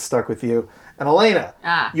you think it's stuck with you. And Alena,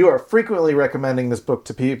 you are frequently recommending this book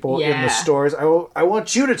to people in the stores. I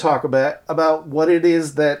want you to talk about what it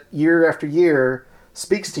is that year after year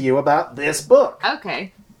speaks to you about this book.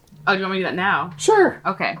 Okay. Oh, do you want me to do that now? Sure.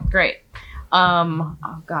 Okay, great. Oh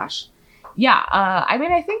gosh. Yeah, I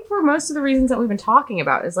mean, I think for most of the reasons that we've been talking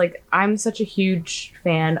about is like, I'm such a huge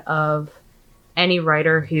fan of any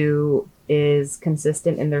writer who is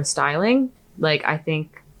consistent in their styling. Like, I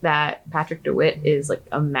think that Patrick DeWitt is like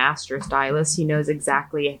a master stylist. He knows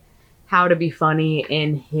exactly how to be funny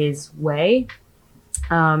in his way.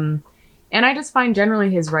 And I just find generally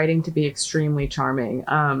his writing to be extremely charming,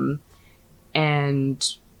 and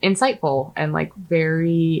insightful and like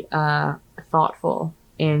very thoughtful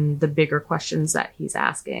in the bigger questions that he's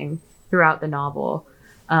asking throughout the novel.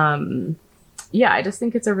 I just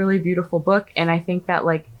think it's a really beautiful book. And I think that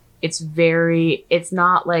like, it's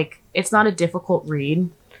not a difficult read.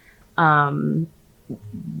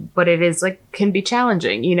 But it is like, can be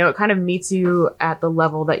challenging, you know, it kind of meets you at the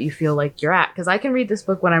level that you feel like you're at. Cause I can read this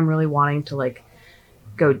book when I'm really wanting to like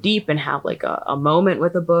go deep and have like a moment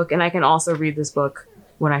with a book. And I can also read this book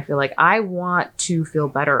when I feel like I want to feel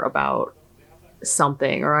better about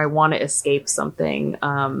something or I want to escape something.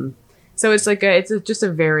 So it's like just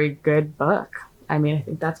a very good book. I mean, I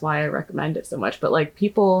think that's why I recommend it so much. But like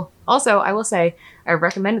people also, I will say I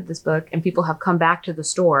recommended this book and people have come back to the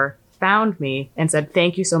store, found me and said,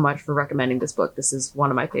 thank you so much for recommending this book. This is one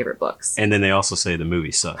of my favorite books. And then they also say the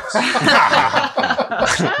movie sucks.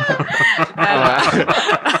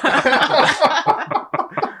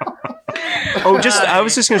 I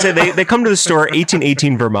was just going to say, they come to the store,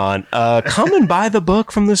 1818 Vermont. Come and buy the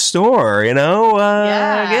book from the store, you know?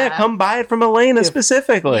 Come buy it from Alena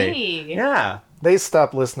specifically. Hey. Yeah. They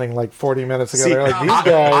stopped listening like 40 minutes ago. They're like, these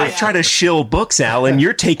guys. I try to shill books, Alan.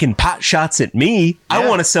 You're taking pot shots at me. I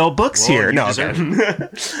want to sell books here. No,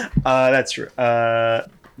 that's true.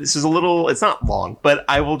 This is it's not long, but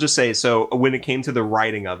I will just say, so when it came to the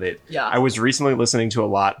writing of it, I was recently listening to a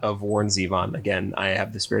lot of Warren Zevon. Again, I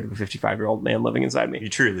have the spirit of a 55-year-old man living inside me. You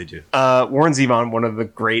truly do. Warren Zevon, one of the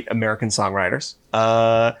great American songwriters.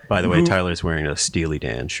 By the way, Tyler's wearing a Steely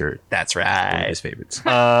Dan shirt. That's right. One of his favorites.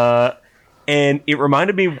 And it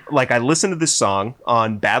reminded me, like, I listened to this song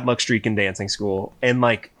on Bad Luck Streak in dancing school, and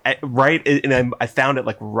like, I found it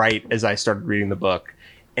like right as I started reading the book.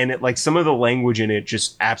 And it like some of the language in it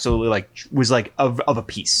just absolutely like was like of a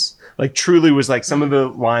piece, like truly was like some of the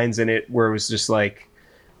lines in it where it was just like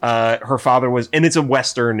her father was, and it's a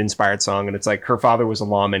Western inspired song. And it's like, her father was a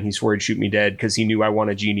lawman. He swore he'd shoot me dead because he knew I want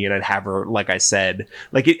a genie and I'd have her. Like I said,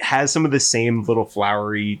 like it has some of the same little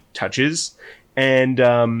flowery touches.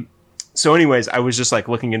 And so anyways, I was just like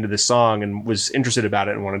looking into this song and was interested about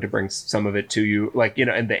it and wanted to bring some of it to you. Like, you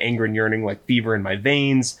know, and the anger and yearning, like fever in my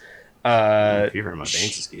veins. Fever in my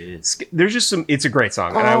veins is good. There's just it's a great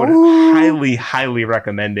song, and I would highly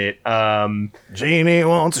recommend it. Genie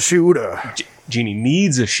wants a shooter. Genie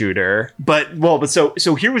needs a shooter. But so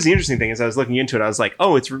here was the interesting thing. As I was looking into it, I was like,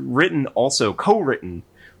 oh, it's co-written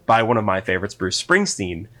by one of my favorites, Bruce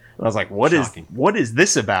Springsteen. And I was like, what is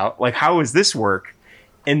this about? Like, how does this work?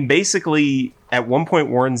 And basically, at one point,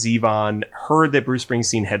 Warren Zevon heard that Bruce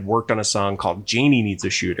Springsteen had worked on a song called Janie Needs a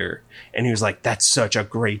Shooter. And he was like, that's such a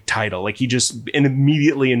great title. Like, he just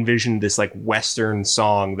immediately envisioned this, like, Western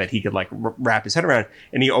song that he could, like, wrap his head around.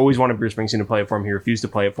 And he always wanted Bruce Springsteen to play it for him. He refused to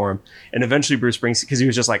play it for him. And eventually Bruce Springsteen, because he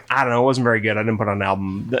was just like, I don't know, it wasn't very good. I didn't put on an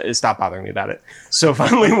album. Stop bothering me about it. So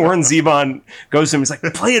finally, Warren Zevon goes to him. He's like,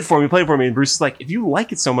 play it for me. And Bruce is like, if you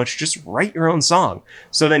like it so much, just write your own song.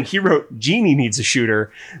 So then he wrote Genie Needs a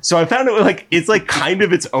Shooter. So I found it like, it's like kind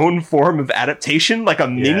of its own form of adaptation, like a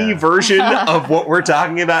mini version of what we're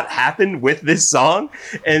talking about happened with this song.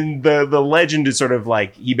 And the legend is sort of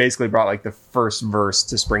like, he basically brought like the first verse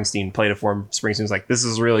to Springsteen, played it for him. Springsteen was like, this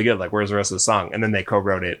is really good. Like, where's the rest of the song? And then they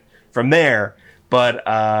co-wrote it from there. But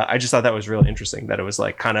I just thought that was really interesting that it was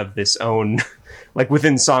like kind of this own, like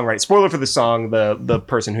within songwriting. Spoiler for the song, the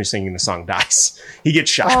person who's singing the song dies. He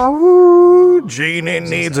gets shot. Oh, Genie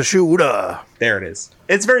needs a shooter. There it is.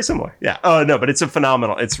 It's very similar. Yeah. Oh, no, but it's a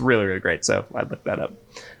phenomenal. It's really, really great. So I'd look that up.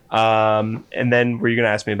 And then were you going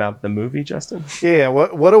to ask me about the movie, Justin? Yeah.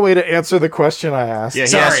 What a way to answer the question I asked. Yeah,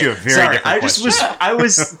 he asked you a very different question. I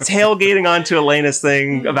was tailgating onto Elena's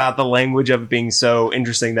thing about the language of it being so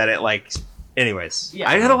interesting that it like. Anyways,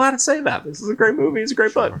 I had a lot to say about this. This is a great movie. It's a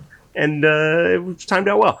great book. And it timed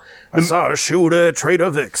out well. I saw a shooter at Trader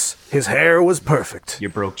Vic's. His hair was perfect. You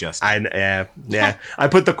broke Justin. Yeah. I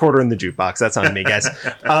put the quarter in the jukebox. That's on me, guys.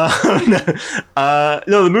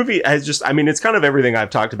 No, the movie has just, I mean, it's kind of everything I've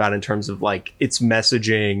talked about in terms of like its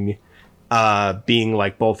messaging being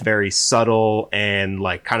like both very subtle and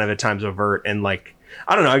like kind of at times overt and like,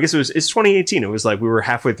 I don't know. I guess it's 2018. It was like we were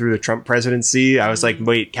halfway through the Trump presidency. I was like,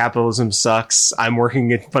 wait, capitalism sucks. I'm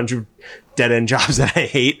working a bunch of dead end jobs that I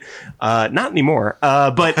hate. Not anymore.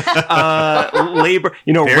 But labor,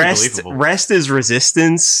 rest is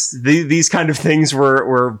resistance. These kind of things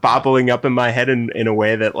were bobbling up in my head in a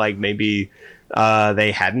way that like maybe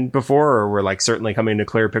they hadn't before, or were like certainly coming into a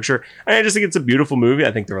clearer picture. I just think it's a beautiful movie.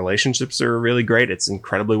 I think the relationships are really great. It's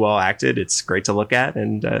incredibly well acted. It's great to look at,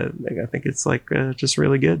 and I think it's like just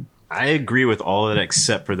really good. I agree with all of it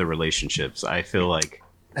except for the relationships. I feel like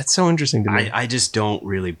that's so interesting to me. I just don't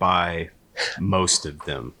really buy most of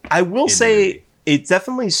them. I will say it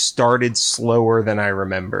definitely started slower than I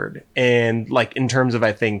remembered. And like in terms of,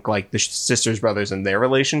 I think like the sisters, brothers and their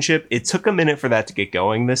relationship, it took a minute for that to get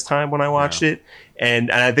going this time when I watched it. And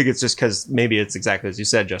I think it's just because maybe it's exactly as you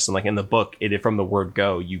said, Justin, like in the book, from the word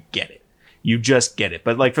go, you get it. You just get it.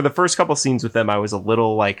 But like for the first couple scenes with them, I was a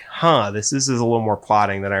little like, this is a little more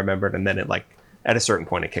plotting than I remembered. And then it like, at a certain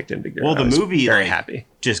point, it kicked into gear. Well, the movie very happy.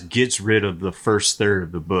 Just gets rid of the first third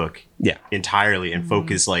of the book entirely and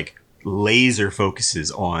laser focuses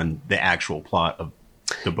on the actual plot of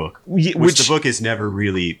the book, which the book is never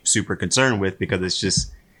really super concerned with because it's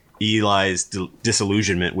just Eli's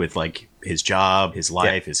disillusionment with like his job, his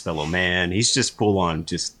life, his fellow man. He's just full on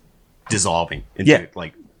just dissolving into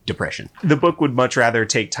like depression. The book would much rather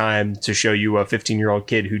take time to show you a 15-year-old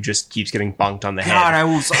kid who just keeps getting bonked on the head. I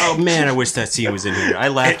wish that scene was in here. I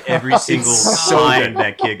laughed every single time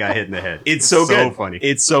that kid got hit in the head. It's so good. Funny.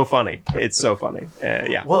 It's so funny. It's so funny.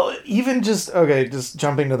 Yeah. Well, even just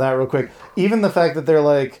jumping to that real quick. Even the fact that they're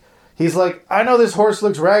like, he's like, I know this horse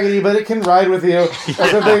looks raggedy, but it can ride with you.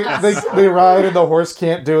 And then they ride and the horse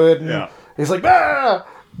can't do it. And he's like, ah!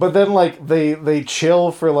 But then, like, they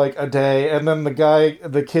chill for, like, a day, and then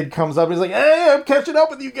the kid comes up, and he's like, hey, I'm catching up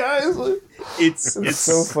with you guys. It's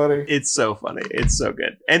so funny. It's so funny. It's so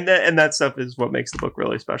good. And that stuff is what makes the book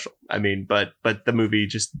really special. I mean, but the movie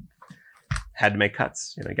just had to make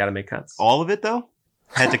cuts. Got to make cuts. All of it, though?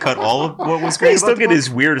 Had to cut all of what was great. He still get his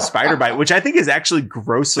weird spider bite, which I think is actually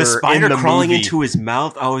grosser. The spider in the crawling movie. into his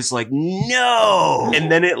mouth. I was like, no.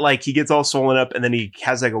 And then it like he gets all swollen up, and then he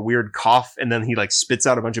has like a weird cough, and then he like spits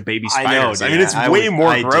out a bunch of baby spiders. I mean, it's way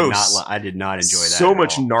more gross. I did not enjoy that. So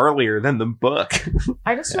much gnarlier than the book.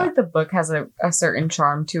 I just feel like the book has a certain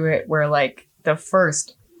charm to it, where like the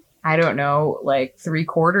first, I don't know, like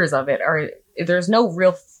 3/4 of it are there's no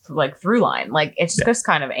real like through line. Like it's just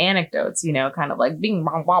kind of anecdotes, kind of like being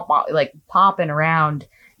like popping around.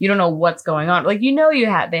 You don't know what's going on. Like,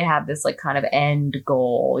 they have this like kind of end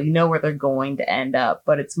goal, where they're going to end up,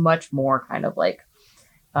 but it's much more kind of like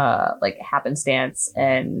happenstance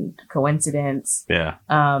and coincidence. Yeah.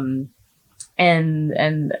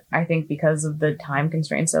 And I think because of the time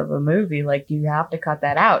constraints of a movie, like you have to cut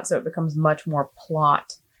that out. So it becomes much more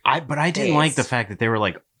plot. But I didn't like the fact that they were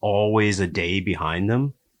like always a day behind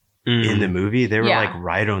them. In the movie, they were like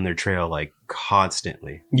right on their trail, like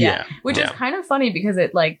constantly. Yeah. Which is kind of funny because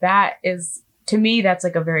it like that is, to me, that's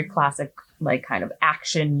like a very classic, like kind of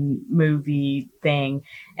action movie thing.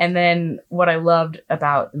 And then what I loved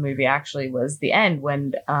about the movie actually was the end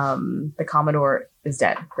when the Commodore is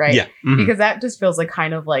dead, right? Yeah. Mm-hmm. Because that just feels like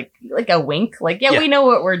kind of like a wink. Like, we know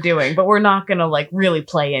what we're doing, but we're not going to like really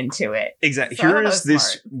play into it. Exactly. So here is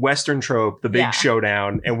this Western trope, the big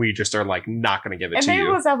showdown, and we just are like not going to give it to you. And they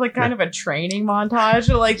almost have like kind of a training montage.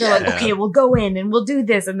 Like they're like, okay, we'll go in and we'll do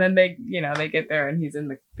this. And then they get there and he's in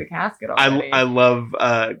the casket already. I love,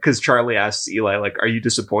 because Charlie asks Eli, like, are you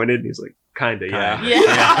disappointed? And he's like, kinda,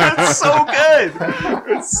 yeah. It's so good.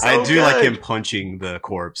 I do like him punching the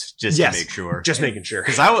corpse just to make sure. Just making sure.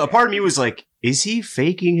 Because a part of me was like, is he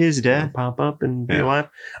faking his death? Pop up and be alive.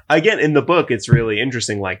 Again, in the book, it's really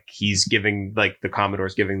interesting. Like he's giving, like the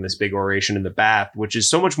Commodore's giving this big oration in the bath, which is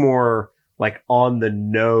so much more like on the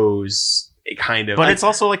nose it kind of. But it's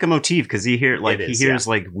also like a motif because he hears yeah.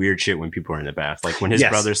 like weird shit when people are in the bath. Like when his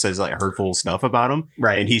brother says like hurtful stuff about him,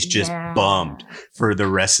 right? And he's just bummed for the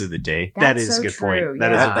rest of the day. That is a good point.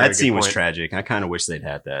 That scene was tragic. I kind of wish they'd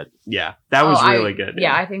had that. Yeah, that was really good.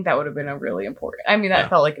 Yeah, I think that would have been a really important. I mean, that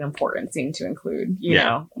felt like an important scene to include. You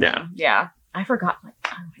know, yeah. I forgot. Like,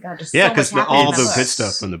 oh my god, just because all the good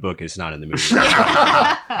stuff from the book is not in the movie.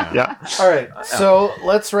 Yeah. All right, so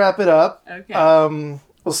let's wrap it up. Okay.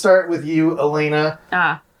 We'll start with you, Alena.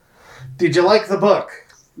 Did you like the book?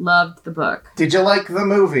 Loved the book. Did you like the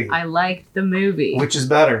movie? I liked the movie. Which is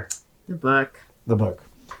better? The book. The book.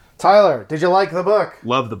 Tyler, did you like the book?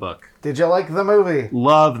 Love the book. Did you like the movie?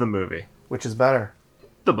 Love the movie. Which is better?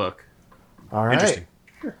 The book. All right. Interesting.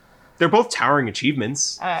 They're both towering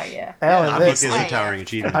achievements. Yeah. Alan, obviously a towering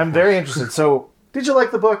achievement. I'm very interested. So, did you like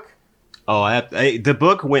the book? Oh, the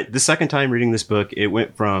book went, the second time reading this book, it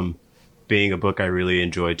went from being a book I really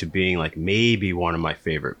enjoyed to being like maybe one of my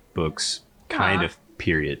favorite books, kind of,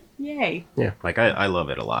 period. Yay. Yeah. Like I love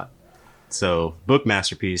it a lot. So, book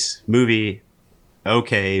masterpiece, movie,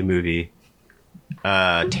 okay movie,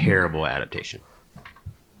 terrible adaptation.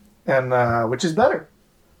 And which is better?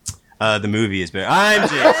 The movie is better. I'm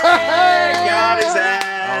just got his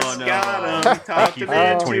ass. Oh, no. Got him. Thank you for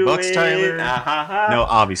the $20, Tyler. No,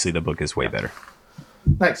 obviously the book is way better.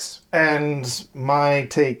 Nice. And my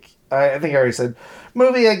take, I think I already said,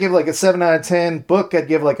 movie I'd give like a 7 out of 10. Book I'd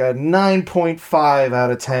give like a 9.5 out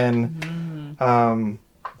of 10.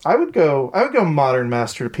 I would go modern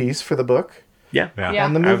masterpiece for the book. Yeah.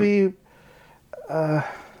 And the movie,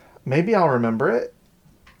 maybe I'll remember it.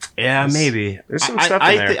 Yeah, maybe. There's some stuff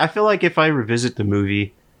in there. I feel like if I revisit the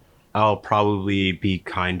movie, I'll probably be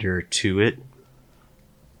kinder to it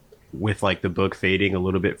with like the book fading a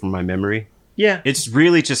little bit from my memory. Yeah. It's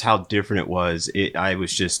really just how different it was. I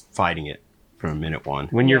was just fighting it from minute one.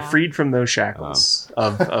 When you're freed from those shackles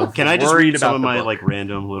of can I just read some of my like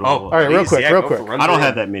random little... all right, real quick. I don't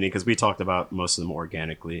have that many because we talked about most of them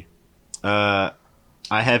organically.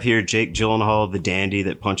 I have here Jake Gyllenhaal, the dandy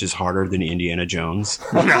that punches harder than Indiana Jones.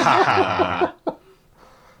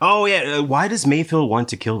 Oh, yeah. Why does Mayfield want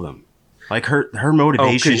to kill them? Like, her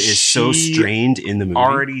motivation is so strained in the movie.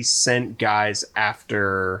 Already sent guys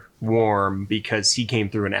after Worm because he came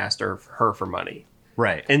through and asked her for money.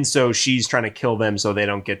 Right. And so she's trying to kill them so they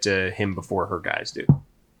don't get to him before her guys do.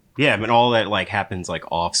 Yeah, but all that like happens like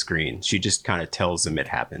off screen. She just kind of tells them it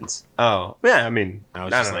happens. Oh, yeah. I mean, I don't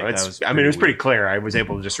know. It was pretty clear. I was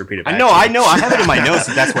able to just repeat it back. I know. I have it in my notes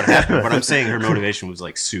that that's what happened. But I'm saying her motivation was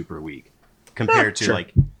like super weak compared to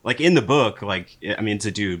like in the book. Like, I mean, it's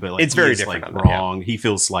a dude, but like it's very different. Like wrong. Yeah. He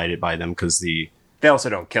feels slighted by them because they also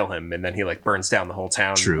don't kill him, and then he like burns down the whole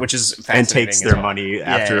town. True. Which is fascinating and takes their money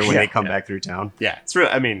after when they come back through town. Yeah, it's real.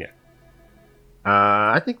 I mean,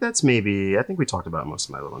 I think we talked about most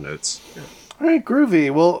of my little notes. Yeah. All right,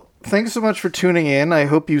 groovy. Well, thanks so much for tuning in. I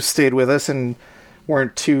hope you stayed with us and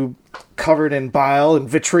weren't too covered in bile and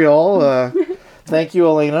vitriol. Thank you,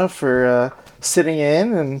 Alena, for sitting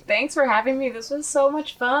in. And thanks for having me. This was so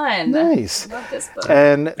much fun. Nice. I love this book.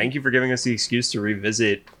 And thank you for giving us the excuse to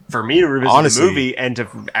revisit the movie and to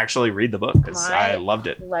actually read the book because I loved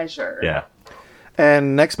it. Pleasure. Yeah.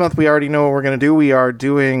 And next month, we already know what we're going to do. We are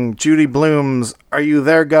doing Judy Blume's Are You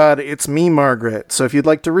There, God? It's Me, Margaret. So if you'd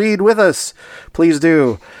like to read with us, please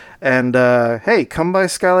do. And, hey, come by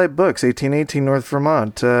Skylight Books, 1818 North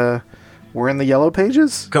Vermont. We're in the yellow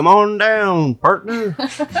pages. Come on down, partner.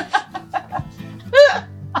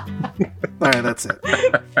 All right, that's it.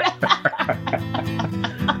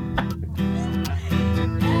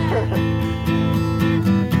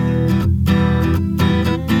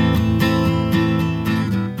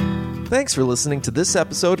 Thanks for listening to this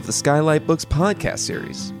episode of the Skylight Books podcast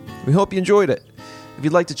series. We hope you enjoyed it. If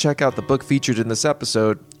you'd like to check out the book featured in this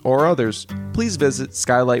episode, or others, please visit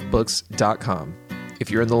skylightbooks.com.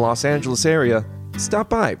 If you're in the Los Angeles area, stop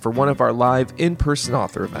by for one of our live in-person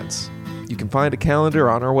author events. You can find a calendar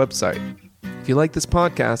on our website. If you like this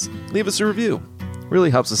podcast, leave us a review. It really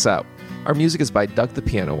helps us out. Our music is by Duck the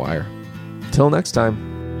Piano Wire. Till next time.